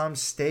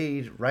pom-poms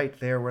stayed right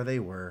there where they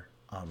were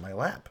on my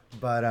lap.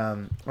 But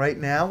right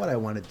now, what I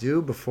want to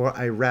do before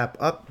I wrap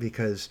up,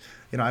 because,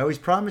 I always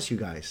promise you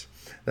guys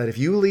that if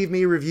you leave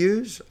me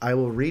reviews, I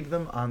will read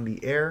them on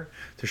the air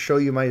to show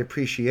you my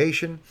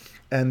appreciation.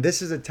 And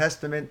this is a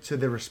testament to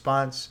the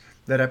response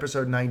that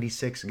episode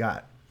 96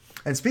 got.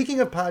 And speaking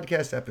of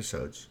podcast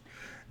episodes,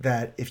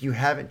 that if you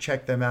haven't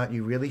checked them out,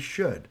 you really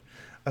should.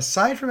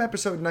 Aside from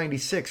episode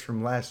 96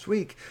 from last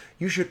week,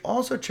 you should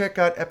also check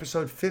out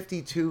episode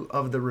 52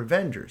 of The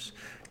Revengers.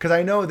 Because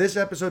I know this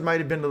episode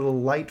might have been a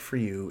little light for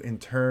you in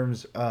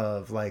terms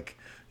of like,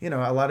 a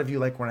lot of you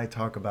like when I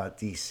talk about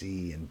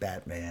DC and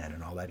Batman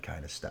and all that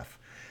kind of stuff.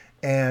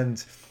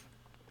 And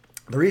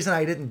the reason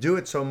I didn't do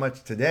it so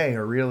much today,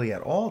 or really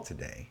at all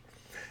today,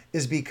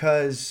 is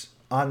because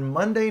on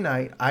Monday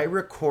night, I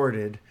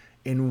recorded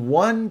in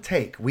one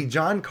take. We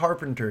John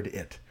Carpentered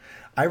it.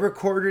 I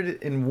recorded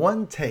it in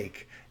one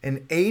take,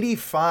 an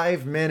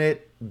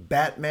 85-minute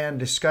Batman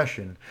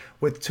discussion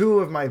with 2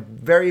 of my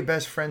very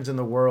best friends in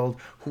the world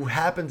who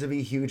happen to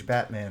be huge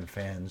Batman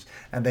fans.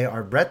 And they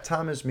are Brett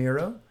Thomas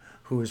Miro,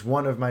 who is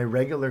one of my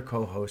regular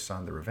co-hosts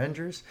on The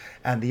Revengers.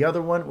 And the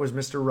other one was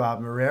Mr.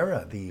 Rob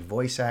Morera, the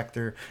voice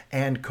actor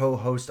and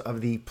co-host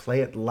of the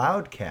Play It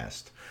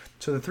Loudcast.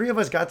 So the 3 of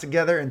us got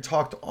together and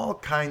talked all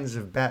kinds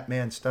of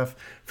Batman stuff,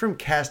 from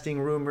casting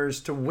rumors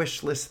to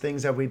wish list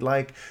things that we'd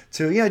like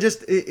to,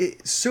 just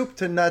soup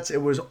to nuts.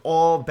 It was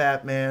all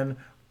Batman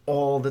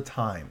all the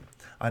time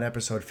on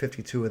episode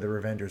 52 of The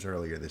Revengers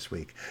earlier this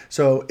week.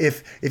 So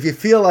if you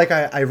feel like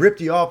I ripped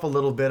you off a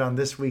little bit on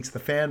this week's The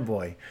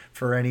Fanboy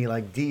for any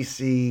like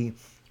DC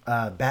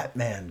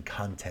Batman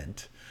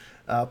content,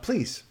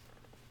 please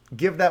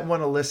give that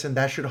one a listen.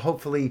 That should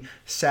hopefully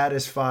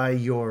satisfy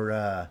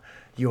your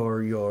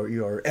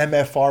your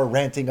MFR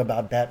ranting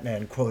about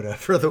Batman quota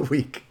for the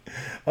week.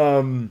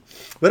 But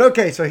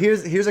okay, so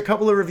here's a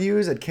couple of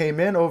reviews that came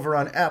in over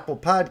on Apple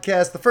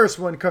Podcast. The first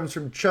one comes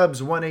from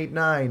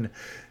Chubbs189.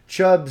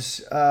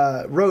 Chubbs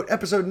wrote,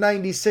 episode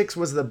 96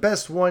 was the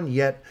best one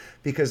yet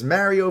because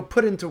Mario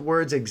put into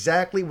words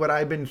exactly what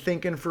I've been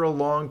thinking for a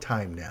long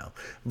time now.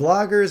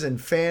 Bloggers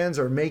and fans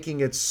are making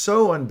it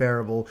so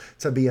unbearable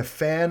to be a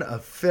fan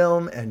of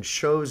film and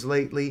shows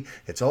lately.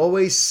 It's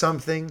always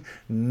something,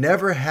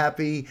 never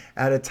happy,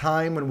 at a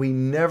time when we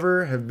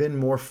never have been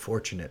more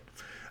fortunate.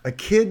 A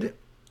kid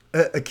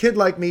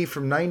like me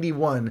from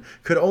 91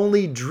 could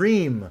only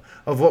dream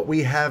of what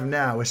we have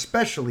now,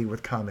 especially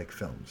with comic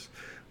films.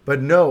 But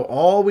no,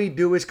 all we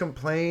do is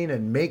complain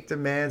and make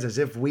demands as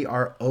if we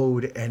are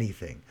owed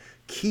anything.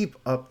 Keep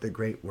up the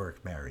great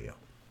work, Mario.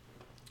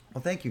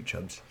 Well, thank you,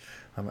 Chubbs.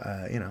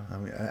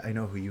 I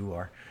know who you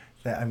are.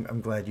 I'm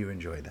glad you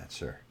enjoyed that,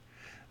 sir.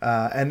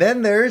 And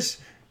then there's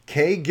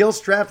K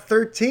Gilstrap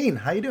 13.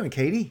 How you doing,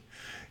 Katie?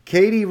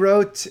 Katie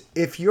wrote,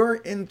 if you're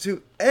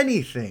into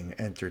anything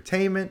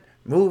entertainment,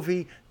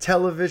 movie,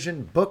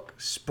 television, book,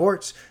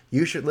 sports,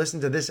 you should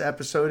listen to this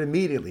episode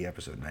immediately.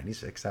 Episode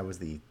 96, that was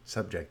the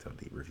subject of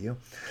the review.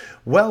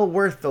 Well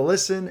worth the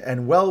listen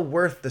and well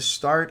worth the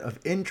start of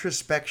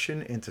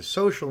introspection into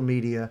social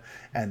media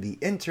and the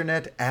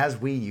internet as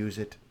we use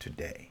it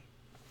today.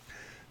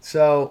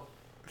 So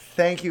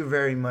thank you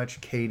very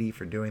much, Katie,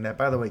 for doing that.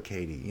 By the way,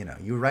 Katie,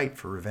 you write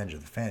for Revenge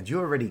of the Fans. You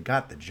already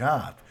got the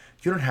job.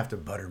 You don't have to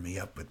butter me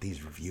up with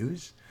these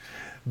reviews.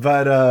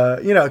 But,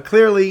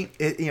 clearly,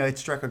 it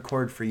struck a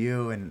chord for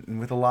you and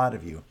with a lot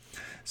of you.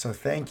 So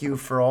thank you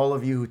for all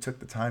of you who took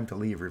the time to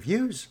leave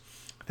reviews.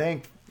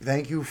 Thank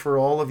you for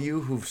all of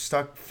you who've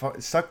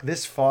stuck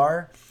this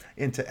far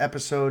into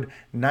episode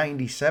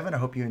 97. I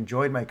hope you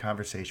enjoyed my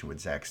conversation with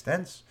Zack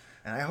Stentz.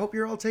 And I hope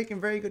you're all taking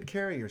very good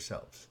care of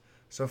yourselves.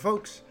 So,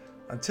 folks,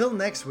 until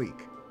next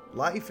week,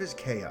 life is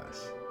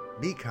chaos.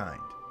 Be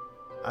kind.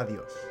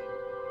 Adios.